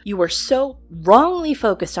killer, you were so wrongly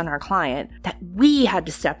focused on our client that we had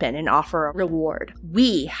to step in and offer a reward.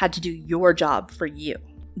 We had to do your job for you.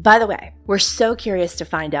 By the way, we're so curious to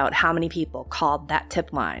find out how many people called that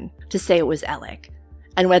tip line to say it was Alec,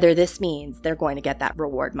 and whether this means they're going to get that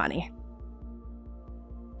reward money.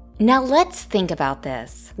 Now let's think about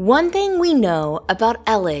this. One thing we know about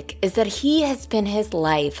Alec is that he has spent his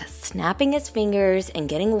life snapping his fingers and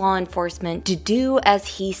getting law enforcement to do as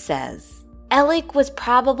he says. Alec was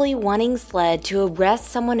probably wanting SLED to arrest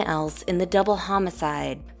someone else in the double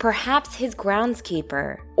homicide, perhaps his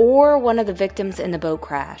groundskeeper, or one of the victims in the boat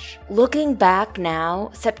crash. Looking back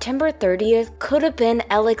now, September 30th could have been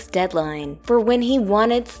Alec's deadline for when he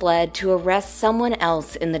wanted SLED to arrest someone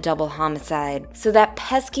else in the double homicide, so that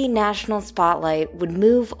pesky national spotlight would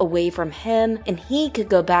move away from him and he could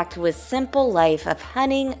go back to his simple life of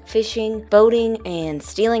hunting, fishing, boating, and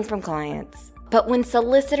stealing from clients. But when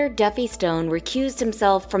solicitor Duffy Stone recused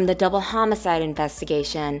himself from the double homicide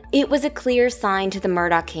investigation, it was a clear sign to the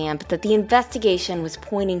Murdaugh camp that the investigation was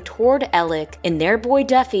pointing toward Alec and their boy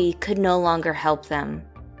Duffy could no longer help them.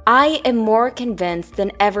 I am more convinced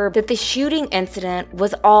than ever that the shooting incident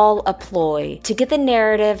was all a ploy to get the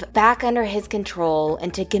narrative back under his control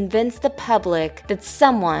and to convince the public that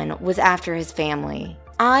someone was after his family.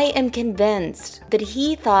 I am convinced that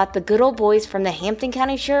he thought the good old boys from the Hampton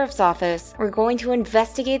County Sheriff's Office were going to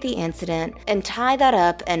investigate the incident and tie that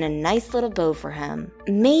up in a nice little bow for him.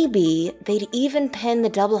 Maybe they'd even pin the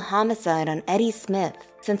double homicide on Eddie Smith,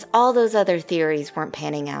 since all those other theories weren't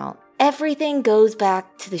panning out. Everything goes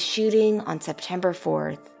back to the shooting on September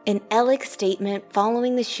 4th. And Alec's statement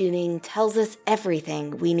following the shooting tells us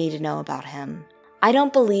everything we need to know about him. I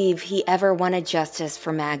don't believe he ever wanted justice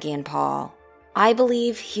for Maggie and Paul. I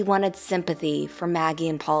believe he wanted sympathy for Maggie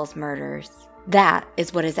and Paul's murders. That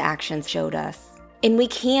is what his actions showed us. And we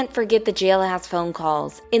can't forget the jailhouse phone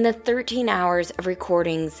calls. In the 13 hours of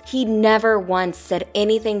recordings, he never once said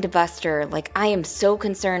anything to Buster like, I am so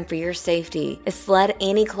concerned for your safety, as SLED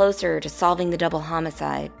any closer to solving the double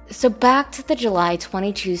homicide. So back to the July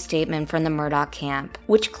 22 statement from the Murdaugh camp,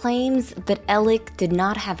 which claims that Alec did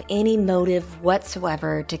not have any motive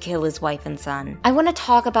whatsoever to kill his wife and son. I want to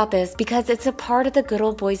talk about this because it's a part of the good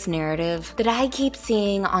old boys narrative that I keep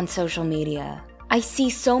seeing on social media. I see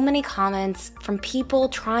so many comments from people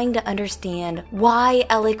trying to understand why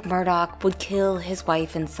Alec Murdaugh would kill his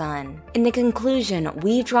wife and son. And the conclusion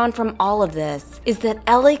we've drawn from all of this is that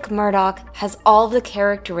Alec Murdaugh has all the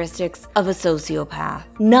characteristics of a sociopath.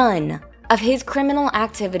 None of his criminal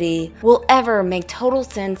activity will ever make total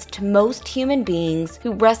sense to most human beings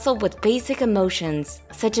who wrestle with basic emotions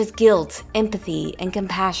such as guilt, empathy, and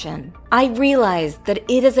compassion. I realize that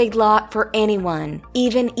it is a lot for anyone,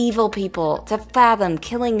 even evil people, to fathom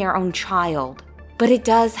killing their own child. But it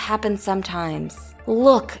does happen sometimes.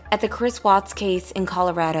 Look at the Chris Watts case in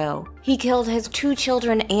Colorado. He killed his 2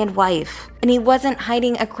 children and wife, and he wasn't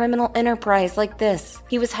hiding a criminal enterprise like this.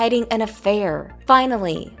 He was hiding an affair.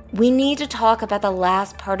 Finally, we need to talk about the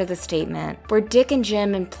last part of the statement, where Dick and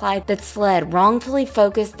Jim implied that SLED wrongfully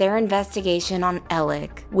focused their investigation on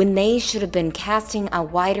Alec, when they should have been casting a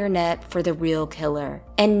wider net for the real killer.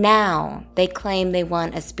 And now they claim they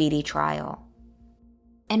want a speedy trial.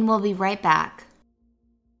 And we'll be right back.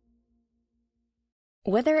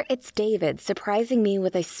 Whether it's David surprising me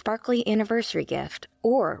with a sparkly anniversary gift,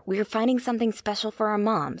 or we're finding something special for our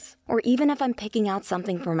moms, or even if I'm picking out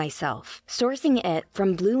something for myself, sourcing it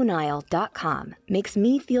from BlueNile.com makes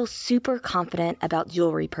me feel super confident about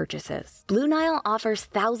jewelry purchases. Blue Nile offers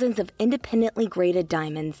thousands of independently graded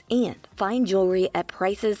diamonds and fine jewelry at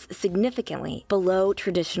prices significantly below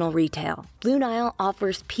traditional retail. Blue Nile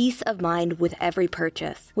offers peace of mind with every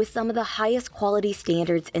purchase, with some of the highest quality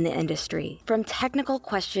standards in the industry. From technical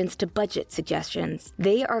questions to budget suggestions,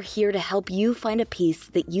 they are here to help you find a piece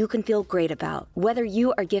that you can feel great about, whether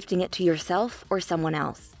you are gifting it to yourself or someone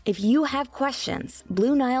else. If you have questions,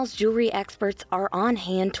 Blue Nile's jewelry experts are on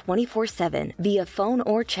hand 24/7 via phone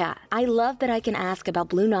or chat. I love that I can ask about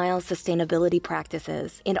Blue Nile's sustainability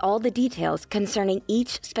practices and all the details concerning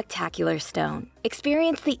each spectacular stone.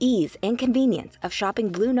 Experience the ease and convenience of shopping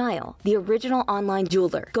Blue Nile, the original online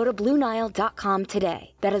jeweler. Go to BlueNile.com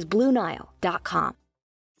today. That is BlueNile.com.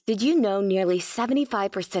 Did you know nearly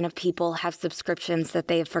 75% of people have subscriptions that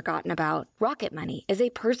they have forgotten about? Rocket Money is a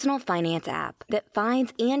personal finance app that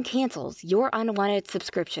finds and cancels your unwanted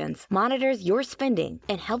subscriptions, monitors your spending,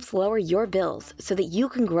 and helps lower your bills so that you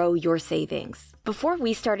can grow your savings. Before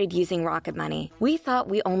we started using Rocket Money, we thought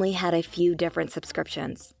we only had a few different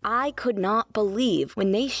subscriptions. I could not believe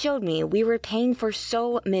when they showed me we were paying for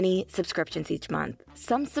so many subscriptions each month.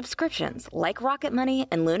 Some subscriptions, like Rocket Money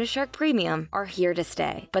and Luna Shark Premium, are here to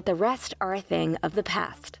stay, but the rest are a thing of the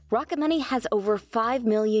past. Rocket Money has over 5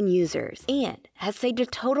 million users and has saved a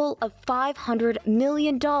total of $500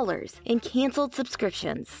 million in canceled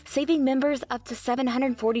subscriptions, saving members up to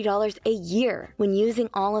 $740 a year when using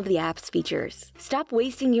all of the app's features. Stop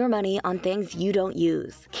wasting your money on things you don't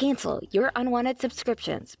use. Cancel your unwanted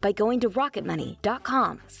subscriptions by going to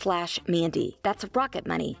rocketmoney.com/Mandy. That's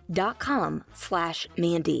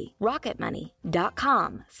rocketmoney.com/Mandy.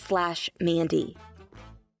 rocketmoney.com/Mandy.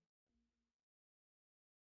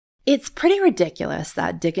 It's pretty ridiculous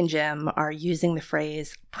that Dick and Jim are using the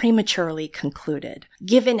phrase prematurely concluded,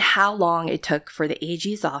 given how long it took for the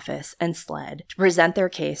AG's office and SLED to present their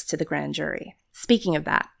case to the grand jury. Speaking of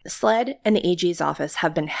that, SLED and the AG's office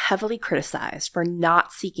have been heavily criticized for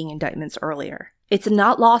not seeking indictments earlier. It's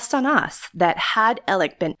not lost on us that had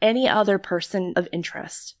Ellick been any other person of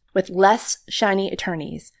interest, with less shiny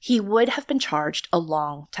attorneys, he would have been charged a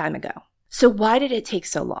long time ago. So why did it take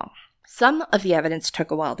so long? Some of the evidence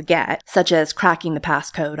took a while to get, such as cracking the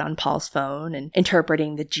passcode on Paul's phone and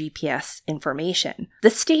interpreting the GPS information. The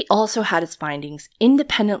state also had its findings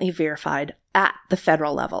independently verified at the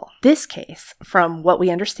federal level. This case, from what we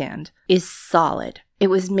understand, is solid. It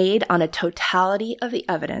was made on a totality of the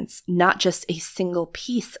evidence, not just a single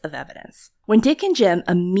piece of evidence. When Dick and Jim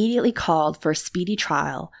immediately called for a speedy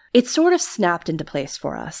trial, it sort of snapped into place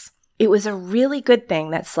for us. It was a really good thing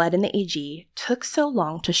that SLED and the AG took so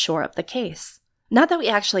long to shore up the case. Not that we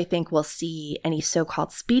actually think we'll see any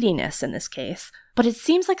so-called speediness in this case, but it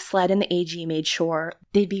seems like SLED and the AG made sure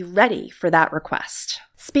they'd be ready for that request.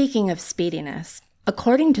 Speaking of speediness,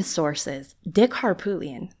 according to sources, Dick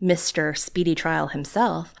Harpootlian, Mr. Speedy Trial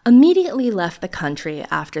himself, immediately left the country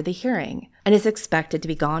after the hearing and is expected to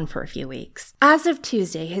be gone for a few weeks. As of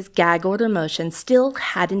Tuesday, his gag order motion still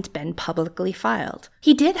hadn't been publicly filed.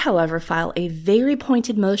 He did, however, file a very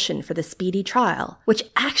pointed motion for the speedy trial, which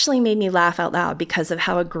actually made me laugh out loud because of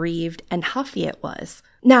how aggrieved and huffy it was.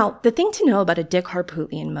 Now, the thing to know about a Dick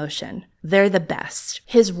Harpootlian motion, they're the best.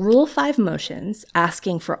 His Rule 5 motions,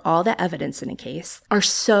 asking for all the evidence in a case, are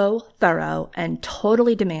so thorough and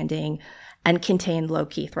totally demanding and contain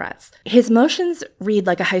low-key threats. His motions read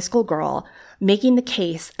like a high school girl making the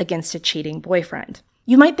case against a cheating boyfriend.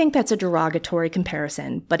 You might think that's a derogatory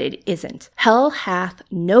comparison, but it isn't. Hell hath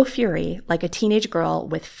no fury like a teenage girl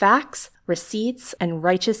with facts, receipts, and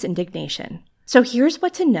righteous indignation. So here's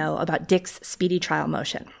what to know about Dick's speedy trial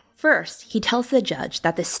motion. First, he tells the judge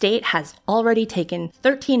that the state has already taken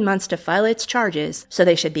 13 months to file its charges, so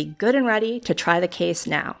they should be good and ready to try the case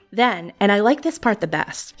now. Then, and I like this part the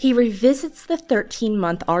best, he revisits the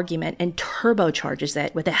 13-month argument and turbocharges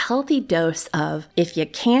it with a healthy dose of, if you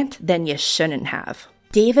can't, then you shouldn't have.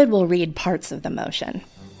 David will read parts of the motion.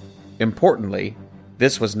 Importantly,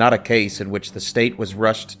 this was not a case in which the state was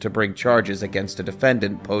rushed to bring charges against a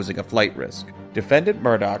defendant posing a flight risk. Defendant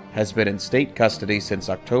Murdaugh has been in state custody since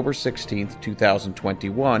October 16,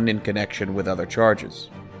 2021 in connection with other charges.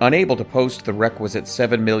 Unable to post the requisite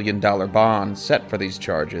 $7 million bond set for these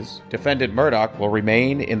charges, Defendant Murdaugh will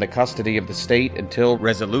remain in the custody of the state until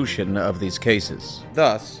resolution of these cases.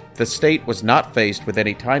 Thus, the state was not faced with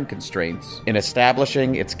any time constraints in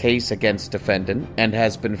establishing its case against defendant and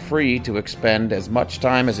has been free to expend as much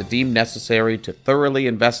time as it deemed necessary to thoroughly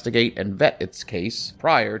investigate and vet its case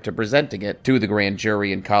prior to presenting it to the grand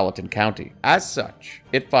jury in Colleton County. As such,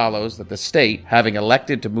 it follows that the state, having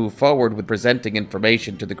elected to move forward with presenting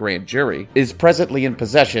information to the grand jury, is presently in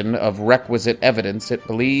possession of requisite evidence it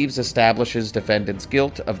believes establishes defendant's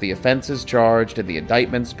guilt of the offenses charged in the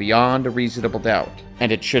indictments beyond a reasonable doubt,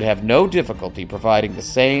 and it should have no difficulty providing the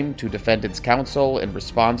same to defendant's counsel in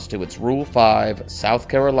response to its Rule 5 South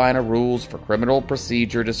Carolina Rules for Criminal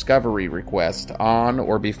Procedure Discovery request on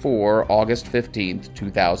or before August 15,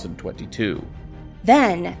 2022.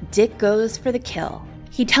 Then, Dick goes for the kill.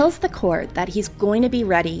 He tells the court that he's going to be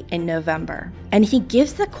ready in November, and he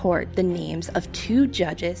gives the court the names of 2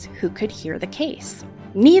 judges who could hear the case.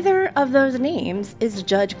 Neither of those names is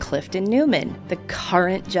Judge Clifton Newman, the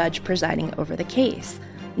current judge presiding over the case.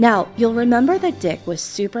 Now, you'll remember that Dick was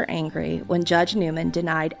super angry when Judge Newman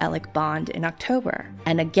denied Ellick bond in October,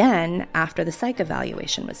 and again after the psych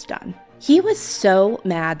evaluation was done. He was so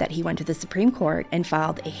mad that he went to the Supreme Court and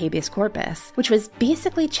filed a habeas corpus, which was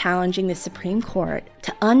basically challenging the Supreme Court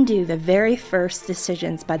to undo the very first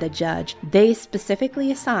decisions by the judge they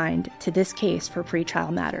specifically assigned to this case for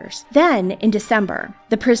pretrial matters. Then, in December,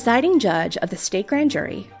 the presiding judge of the state grand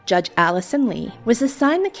jury, Judge Allison Lee, was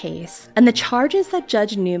assigned the case, and the charges that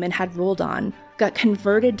Judge Newman had ruled on got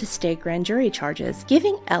converted to state grand jury charges,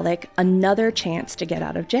 giving Ellick another chance to get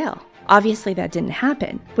out of jail. Obviously, that didn't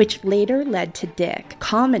happen, which later led to Dick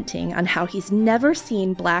commenting on how he's never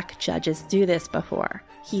seen black judges do this before.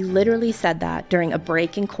 He literally said that during a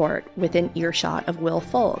break in court within earshot of Will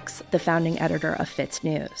Folks, the founding editor of Fitz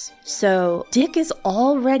News. So Dick is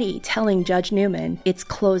already telling Judge Newman it's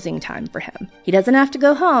closing time for him. He doesn't have to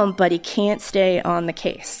go home, but he can't stay on the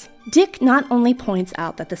case. Dick not only points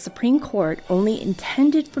out that the Supreme Court only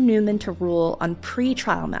intended for Newman to rule on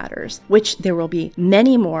pre-trial matters, which there will be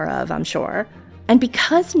many more of, I'm sure, and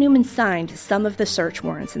because Newman signed some of the search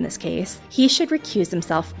warrants in this case, he should recuse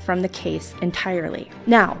himself from the case entirely.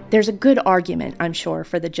 Now, there's a good argument, I'm sure,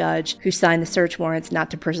 for the judge who signed the search warrants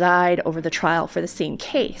not to preside over the trial for the same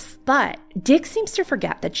case. But Dick seems to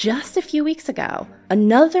forget that just a few weeks ago,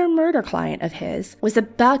 another murder client of his was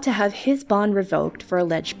about to have his bond revoked for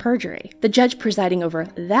alleged perjury. The judge presiding over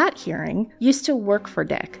that hearing used to work for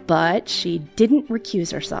Dick, but she didn't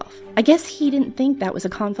recuse herself. I guess he didn't think that was a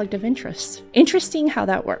conflict of interest. Interesting how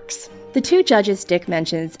that works. The two judges Dick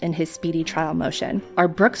mentions in his speedy trial motion are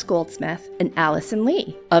Brooks Goldsmith and Allison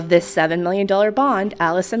Lee. Of this $7 million bond,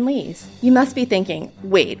 Allison Lee's. You must be thinking,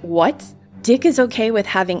 wait, what? Dick is okay with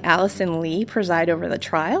having Allison Lee preside over the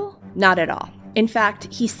trial? Not at all. In fact,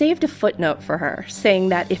 he saved a footnote for her, saying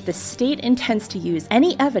that if the state intends to use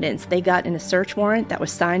any evidence they got in a search warrant that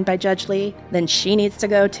was signed by Judge Lee, then she needs to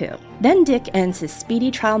go too. Then Dick ends his speedy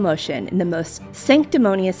trial motion in the most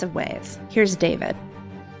sanctimonious of ways. Here's David.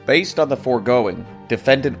 Based on the foregoing,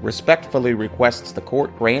 defendant respectfully requests the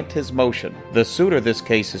court grant his motion. The sooner this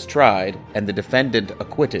case is tried and the defendant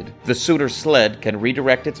acquitted, the sooner SLED can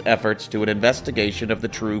redirect its efforts to an investigation of the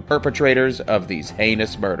true perpetrators of these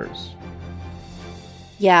heinous murders.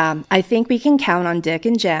 Yeah, I think we can count on Dick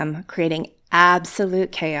and Jem creating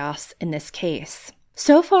absolute chaos in this case.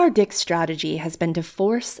 So far, Dick's strategy has been to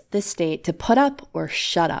force the state to put up or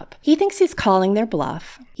shut up. He thinks he's calling their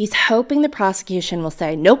bluff. He's hoping the prosecution will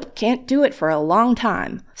say, nope, can't do it for a long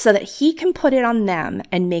time, so that he can put it on them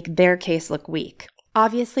and make their case look weak.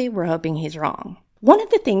 Obviously, we're hoping he's wrong. One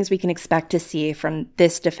of the things we can expect to see from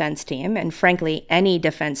this defense team, and frankly any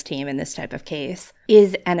defense team in this type of case,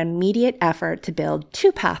 is an immediate effort to build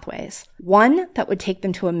two pathways. One that would take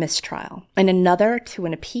them to a mistrial, and another to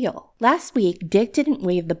an appeal. Last week, Dick didn't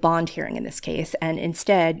waive the bond hearing in this case, and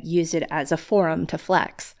instead used it as a forum to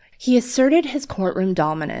flex. He asserted his courtroom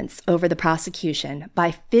dominance over the prosecution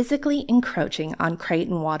by physically encroaching on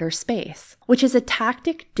Creighton Water's space, which is a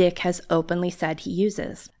tactic Dick has openly said he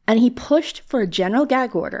uses. And he pushed for a general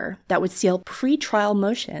gag order that would seal pre-trial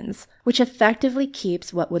motions, which effectively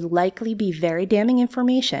keeps what would likely be very damning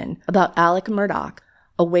information about Alec Murdaugh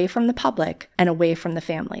away from the public and away from the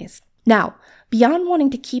families. Now, beyond wanting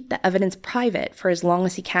to keep the evidence private for as long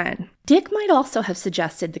as he can, Dick might also have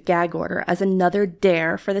suggested the gag order as another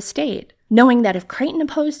dare for the state, knowing that if Creighton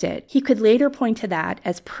opposed it, he could later point to that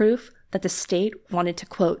as proof that the state wanted to,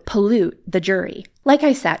 quote, pollute the jury. Like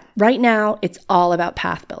I said, right now, it's all about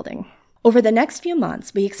path building. Over the next few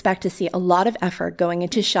months, we expect to see a lot of effort going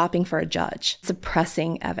into shopping for a judge,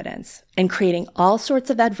 suppressing evidence, and creating all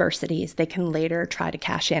sorts of adversities they can later try to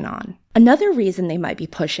cash in on. Another reason they might be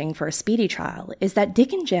pushing for a speedy trial is that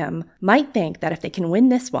Dick and Jim might think that if they can win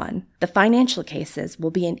this one, the financial cases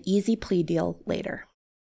will be an easy plea deal later.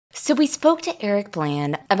 So we spoke to Eric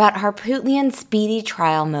Bland about Harpootlian's speedy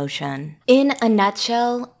trial motion. In a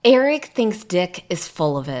nutshell, Eric thinks Dick is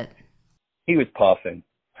full of it. He was puffing.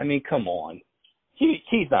 I mean, come on.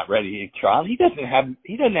 He's not ready to trial. He doesn't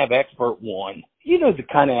have expert one. You know the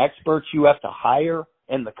kind of experts you have to hire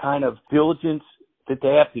and the kind of diligence that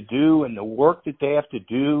they have to do and the work that they have to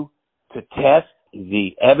do to test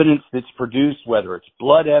the evidence that's produced, whether it's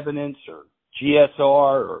blood evidence or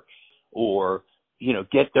GSR or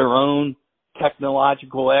get their own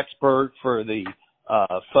technological expert for the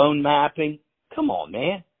phone mapping. Come on,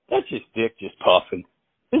 man. That's just Dick just puffing.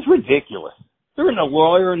 It's ridiculous. There isn't a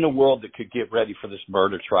lawyer in the world that could get ready for this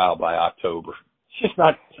murder trial by October. It's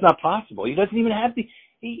not possible. He doesn't even have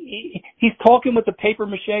he's talking with a paper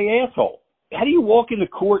mache asshole. How do you walk into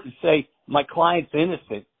court and say, my client's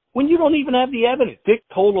innocent, when you don't even have the evidence. Dick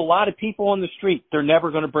told a lot of people on the street they're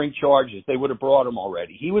never going to bring charges. They would have brought them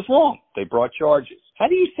already. He was wrong. They brought charges. How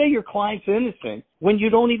do you say your client's innocent when you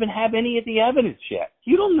don't even have any of the evidence yet?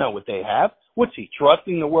 You don't know what they have. What's he,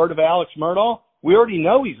 trusting the word of Alex Murdaugh? We already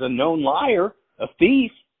know he's a known liar, a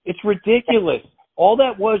thief. It's ridiculous. All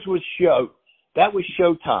that was show. That was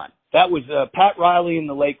showtime. That was Pat Riley and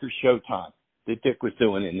the Lakers showtime that Dick was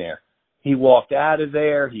doing in there. He walked out of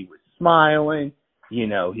there. He was smiling. You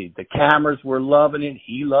know, the cameras were loving it.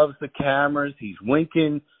 He loves the cameras. He's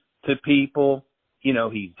winking to people. You know,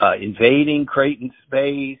 he's invading Creighton's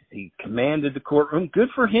space. He commanded the courtroom. Good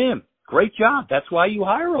for him. Great job. That's why you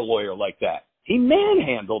hire a lawyer like that. He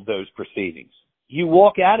manhandled those proceedings. You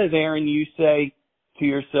walk out of there and you say to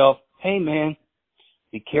yourself, hey, man,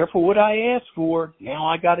 be careful what I ask for. Now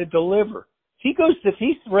I got to deliver. If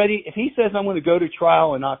he's ready, if he says I'm going to go to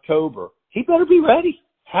trial in October, he better be ready.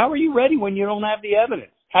 How are you ready when you don't have the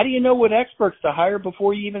evidence? How do you know what experts to hire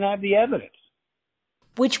before you even have the evidence?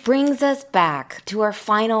 Which brings us back to our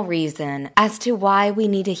final reason as to why we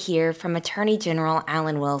need to hear from Attorney General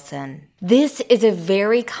Alan Wilson. This is a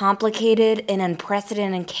very complicated and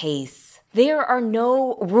unprecedented case. There are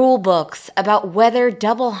no rule books about whether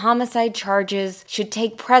double homicide charges should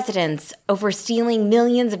take precedence over stealing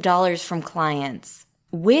millions of dollars from clients.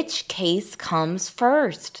 Which case comes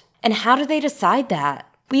first? And how do they decide that?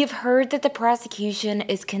 We have heard that the prosecution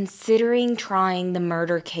is considering trying the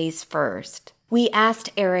murder case first. We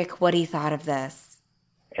asked Eric what he thought of this.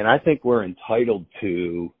 And I think we're entitled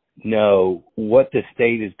to know what the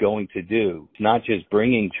state is going to do. It's not just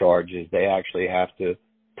bringing charges. They actually have to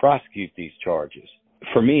prosecute these charges.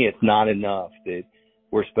 For me, it's not enough that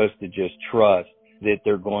we're supposed to just trust that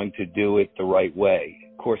they're going to do it the right way.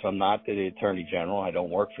 Of course, I'm not the Attorney General. I don't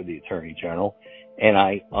work for the Attorney General. And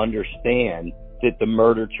I understand that the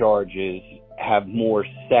murder charges have more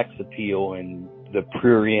sex appeal and the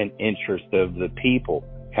prurient interest of the people.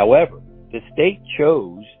 However, the state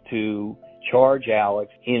chose to charge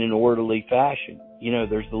Alex in an orderly fashion. You know,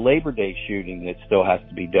 there's the Labor Day shooting that still has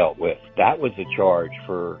to be dealt with. That was a charge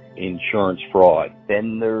for insurance fraud.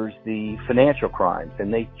 Then there's the financial crimes,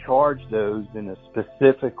 and they charge those in a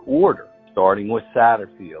specific order, starting with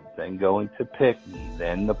Satterfield, then going to Pickney,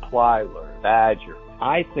 then the Plyler, Badger.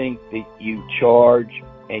 I think that you charge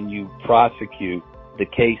and you prosecute the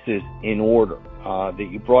cases in order that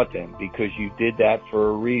you brought them, because you did that for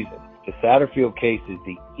a reason. The Satterfield case is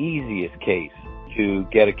the easiest case to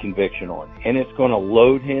get a conviction on, and it's going to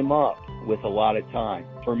load him up with a lot of time.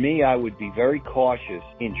 For me, I would be very cautious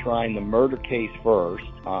in trying the murder case first.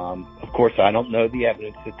 Of course, I don't know the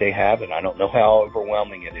evidence that they have, and I don't know how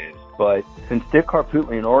overwhelming it is. But since Dick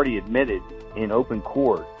Harpootlian already admitted in open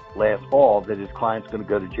court last fall that his client's going to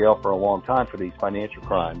go to jail for a long time for these financial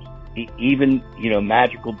crimes, even,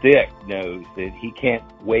 Magical Dick knows that he can't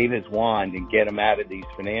wave his wand and get him out of these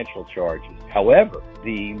financial charges. However,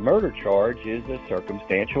 the murder charge is a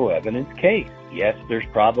circumstantial evidence case. Yes, there's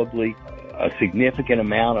probably a significant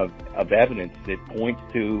amount of evidence that points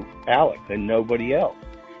to Alex and nobody else.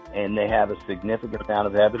 And they have a significant amount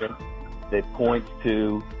of evidence that points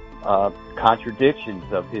to contradictions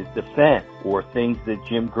of his defense or things that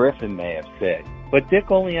Jim Griffin may have said. But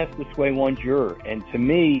Dick only has to sway one juror. And to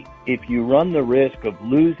me, if you run the risk of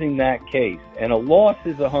losing that case, and a loss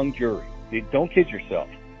is a hung jury, don't kid yourself.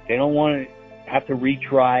 They don't want to have to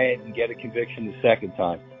retry it and get a conviction the second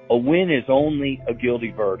time. A win is only a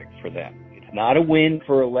guilty verdict for them. It's not a win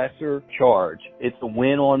for a lesser charge. It's a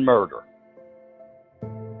win on murder.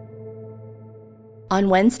 On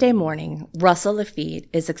Wednesday morning, Russell Laffitte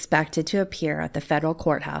is expected to appear at the federal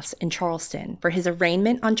courthouse in Charleston for his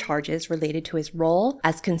arraignment on charges related to his role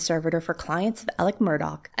as conservator for clients of Alec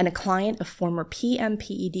Murdaugh and a client of former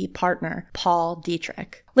PMPED partner Paul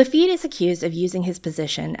Dietrich. Laffitte is accused of using his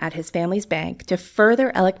position at his family's bank to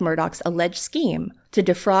further Alec Murdaugh's alleged scheme to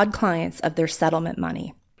defraud clients of their settlement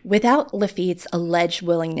money. Without Laffitte's alleged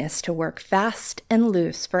willingness to work fast and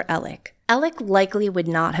loose for Alec likely would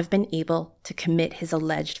not have been able to commit his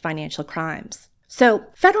alleged financial crimes. So,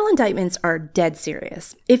 federal indictments are dead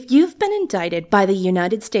serious. If you've been indicted by the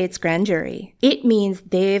United States grand jury, it means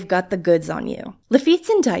they've got the goods on you. Laffitte's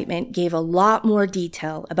indictment gave a lot more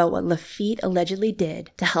detail about what Laffitte allegedly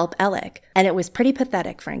did to help Alec, and it was pretty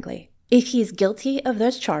pathetic, frankly. If he's guilty of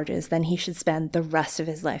those charges, then he should spend the rest of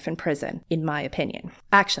his life in prison, in my opinion.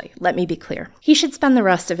 Actually, let me be clear. He should spend the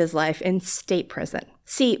rest of his life in state prison.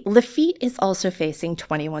 See, Lafitte is also facing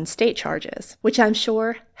 21 state charges, which I'm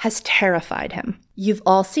sure has terrified him. You've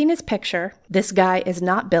all seen his picture. This guy is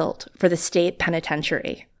not built for the state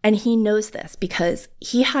penitentiary. And he knows this because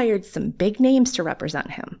he hired some big names to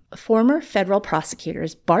represent him. Former federal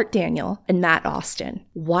prosecutors Bart Daniel and Matt Austin.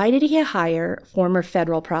 Why did he hire former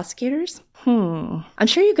federal prosecutors? I'm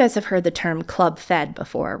sure you guys have heard the term Club Fed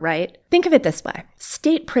before, right? Think of it this way.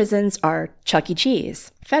 State prisons are Chuck E.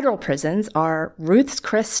 Cheese. Federal prisons are Ruth's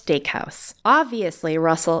Chris Steakhouse. Obviously,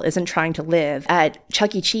 Russell isn't trying to live at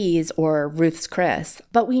Chuck E. Cheese or Ruth's Chris,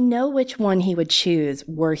 but we know which one he would choose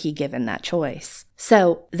were he given that choice.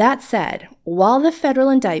 So, that said, while the federal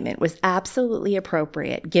indictment was absolutely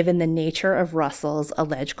appropriate given the nature of Russell's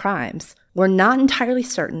alleged crimes, we're not entirely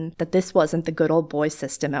certain that this wasn't the good old boy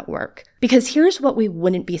system at work. Because here's what we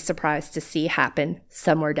wouldn't be surprised to see happen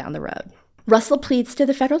somewhere down the road. Russell pleads to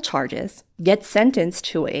the federal charges, gets sentenced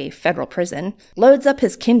to a federal prison, loads up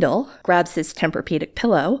his Kindle, grabs his Tempur-Pedic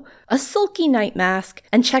pillow, a sulky night mask,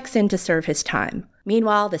 and checks in to serve his time.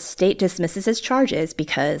 Meanwhile, the state dismisses his charges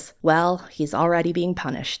because, well, he's already being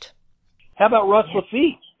punished. How about Russ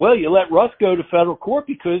Lafitte? Well, you let Russ go to federal court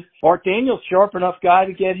because Bart Daniel's sharp enough guy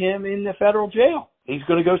to get him in the federal jail. He's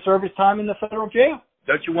going to go serve his time in the federal jail.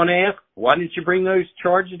 Don't you want to ask, why didn't you bring those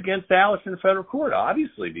charges against Alex in the federal court?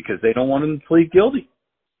 Obviously, because they don't want him to plead guilty.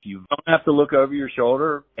 You don't have to look over your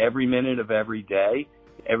shoulder every minute of every day.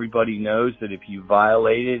 Everybody knows that if you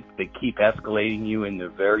violate it, they keep escalating you into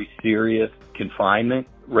very serious confinement.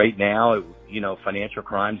 Right now, financial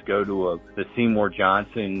crimes go to the Seymour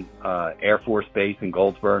Johnson Air Force Base in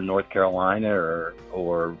Goldsboro, North Carolina,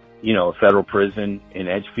 or a federal prison in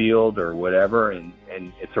Edgefield or whatever, and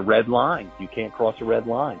it's a red line. You can't cross a red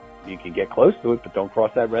line. You can get close to it, but don't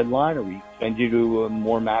cross that red line or we send you to a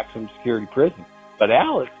more maximum security prison. But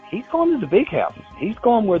Alex, he's gone to the big houses. He's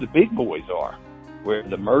gone where the big boys are, where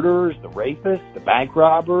the murderers, the rapists, the bank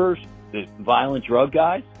robbers, the violent drug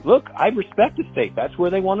guys. Look, I respect the state. That's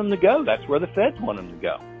where they want them to go. That's where the feds want them to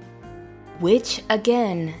go. Which,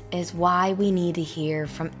 again, is why we need to hear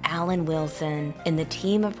from Alan Wilson and the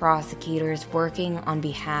team of prosecutors working on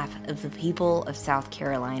behalf of the people of South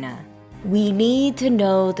Carolina. We need to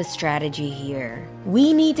know the strategy here.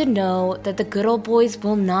 We need to know that the good old boys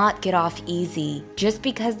will not get off easy just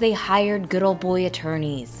because they hired good old boy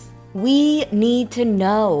attorneys. We need to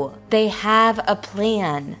know they have a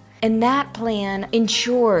plan. And that plan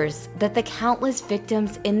ensures that the countless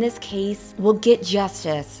victims in this case will get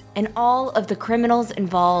justice and all of the criminals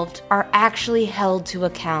involved are actually held to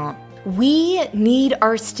account. We need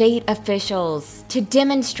our state officials to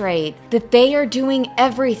demonstrate that they are doing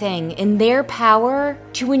everything in their power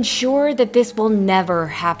to ensure that this will never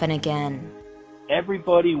happen again.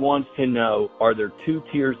 Everybody wants to know, are there two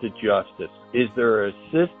tiers of justice? Is there a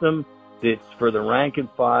system that's for the rank and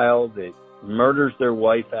file that murders their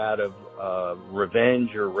wife out of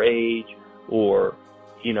revenge or rage, or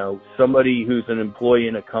somebody who's an employee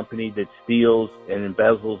in a company that steals and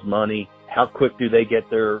embezzles money? How quick do they get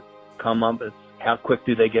their comeuppance? How quick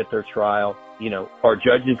do they get their trial? Are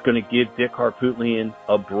judges going to give Dick Harpootlian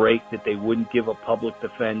a break that they wouldn't give a public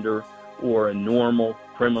defender or a normal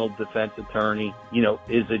criminal defense attorney?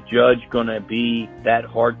 Is a judge going to be that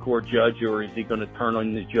hardcore judge, or is he going to turn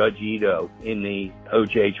on the Judge Ito in the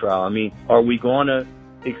OJ trial? I mean, are we going to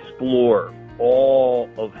explore all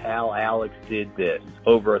of how Alex did this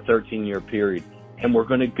over a 13-year period? And we're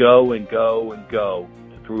going to go and go and go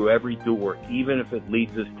through every door, even if it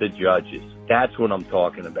leads us to judges. That's what I'm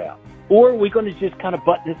talking about. Or are we going to just kind of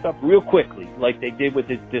button this up real quickly like they did with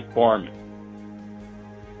his disbarment?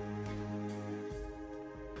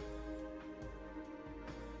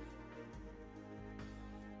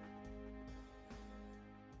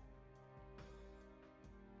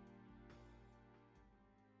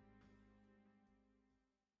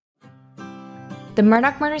 The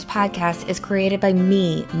Murdaugh Murders podcast is created by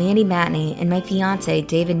me, Mandy Matney, and my fiance,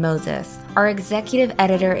 David Moses. Our executive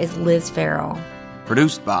editor is Liz Farrell.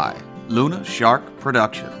 Produced by Luna Shark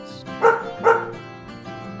Productions.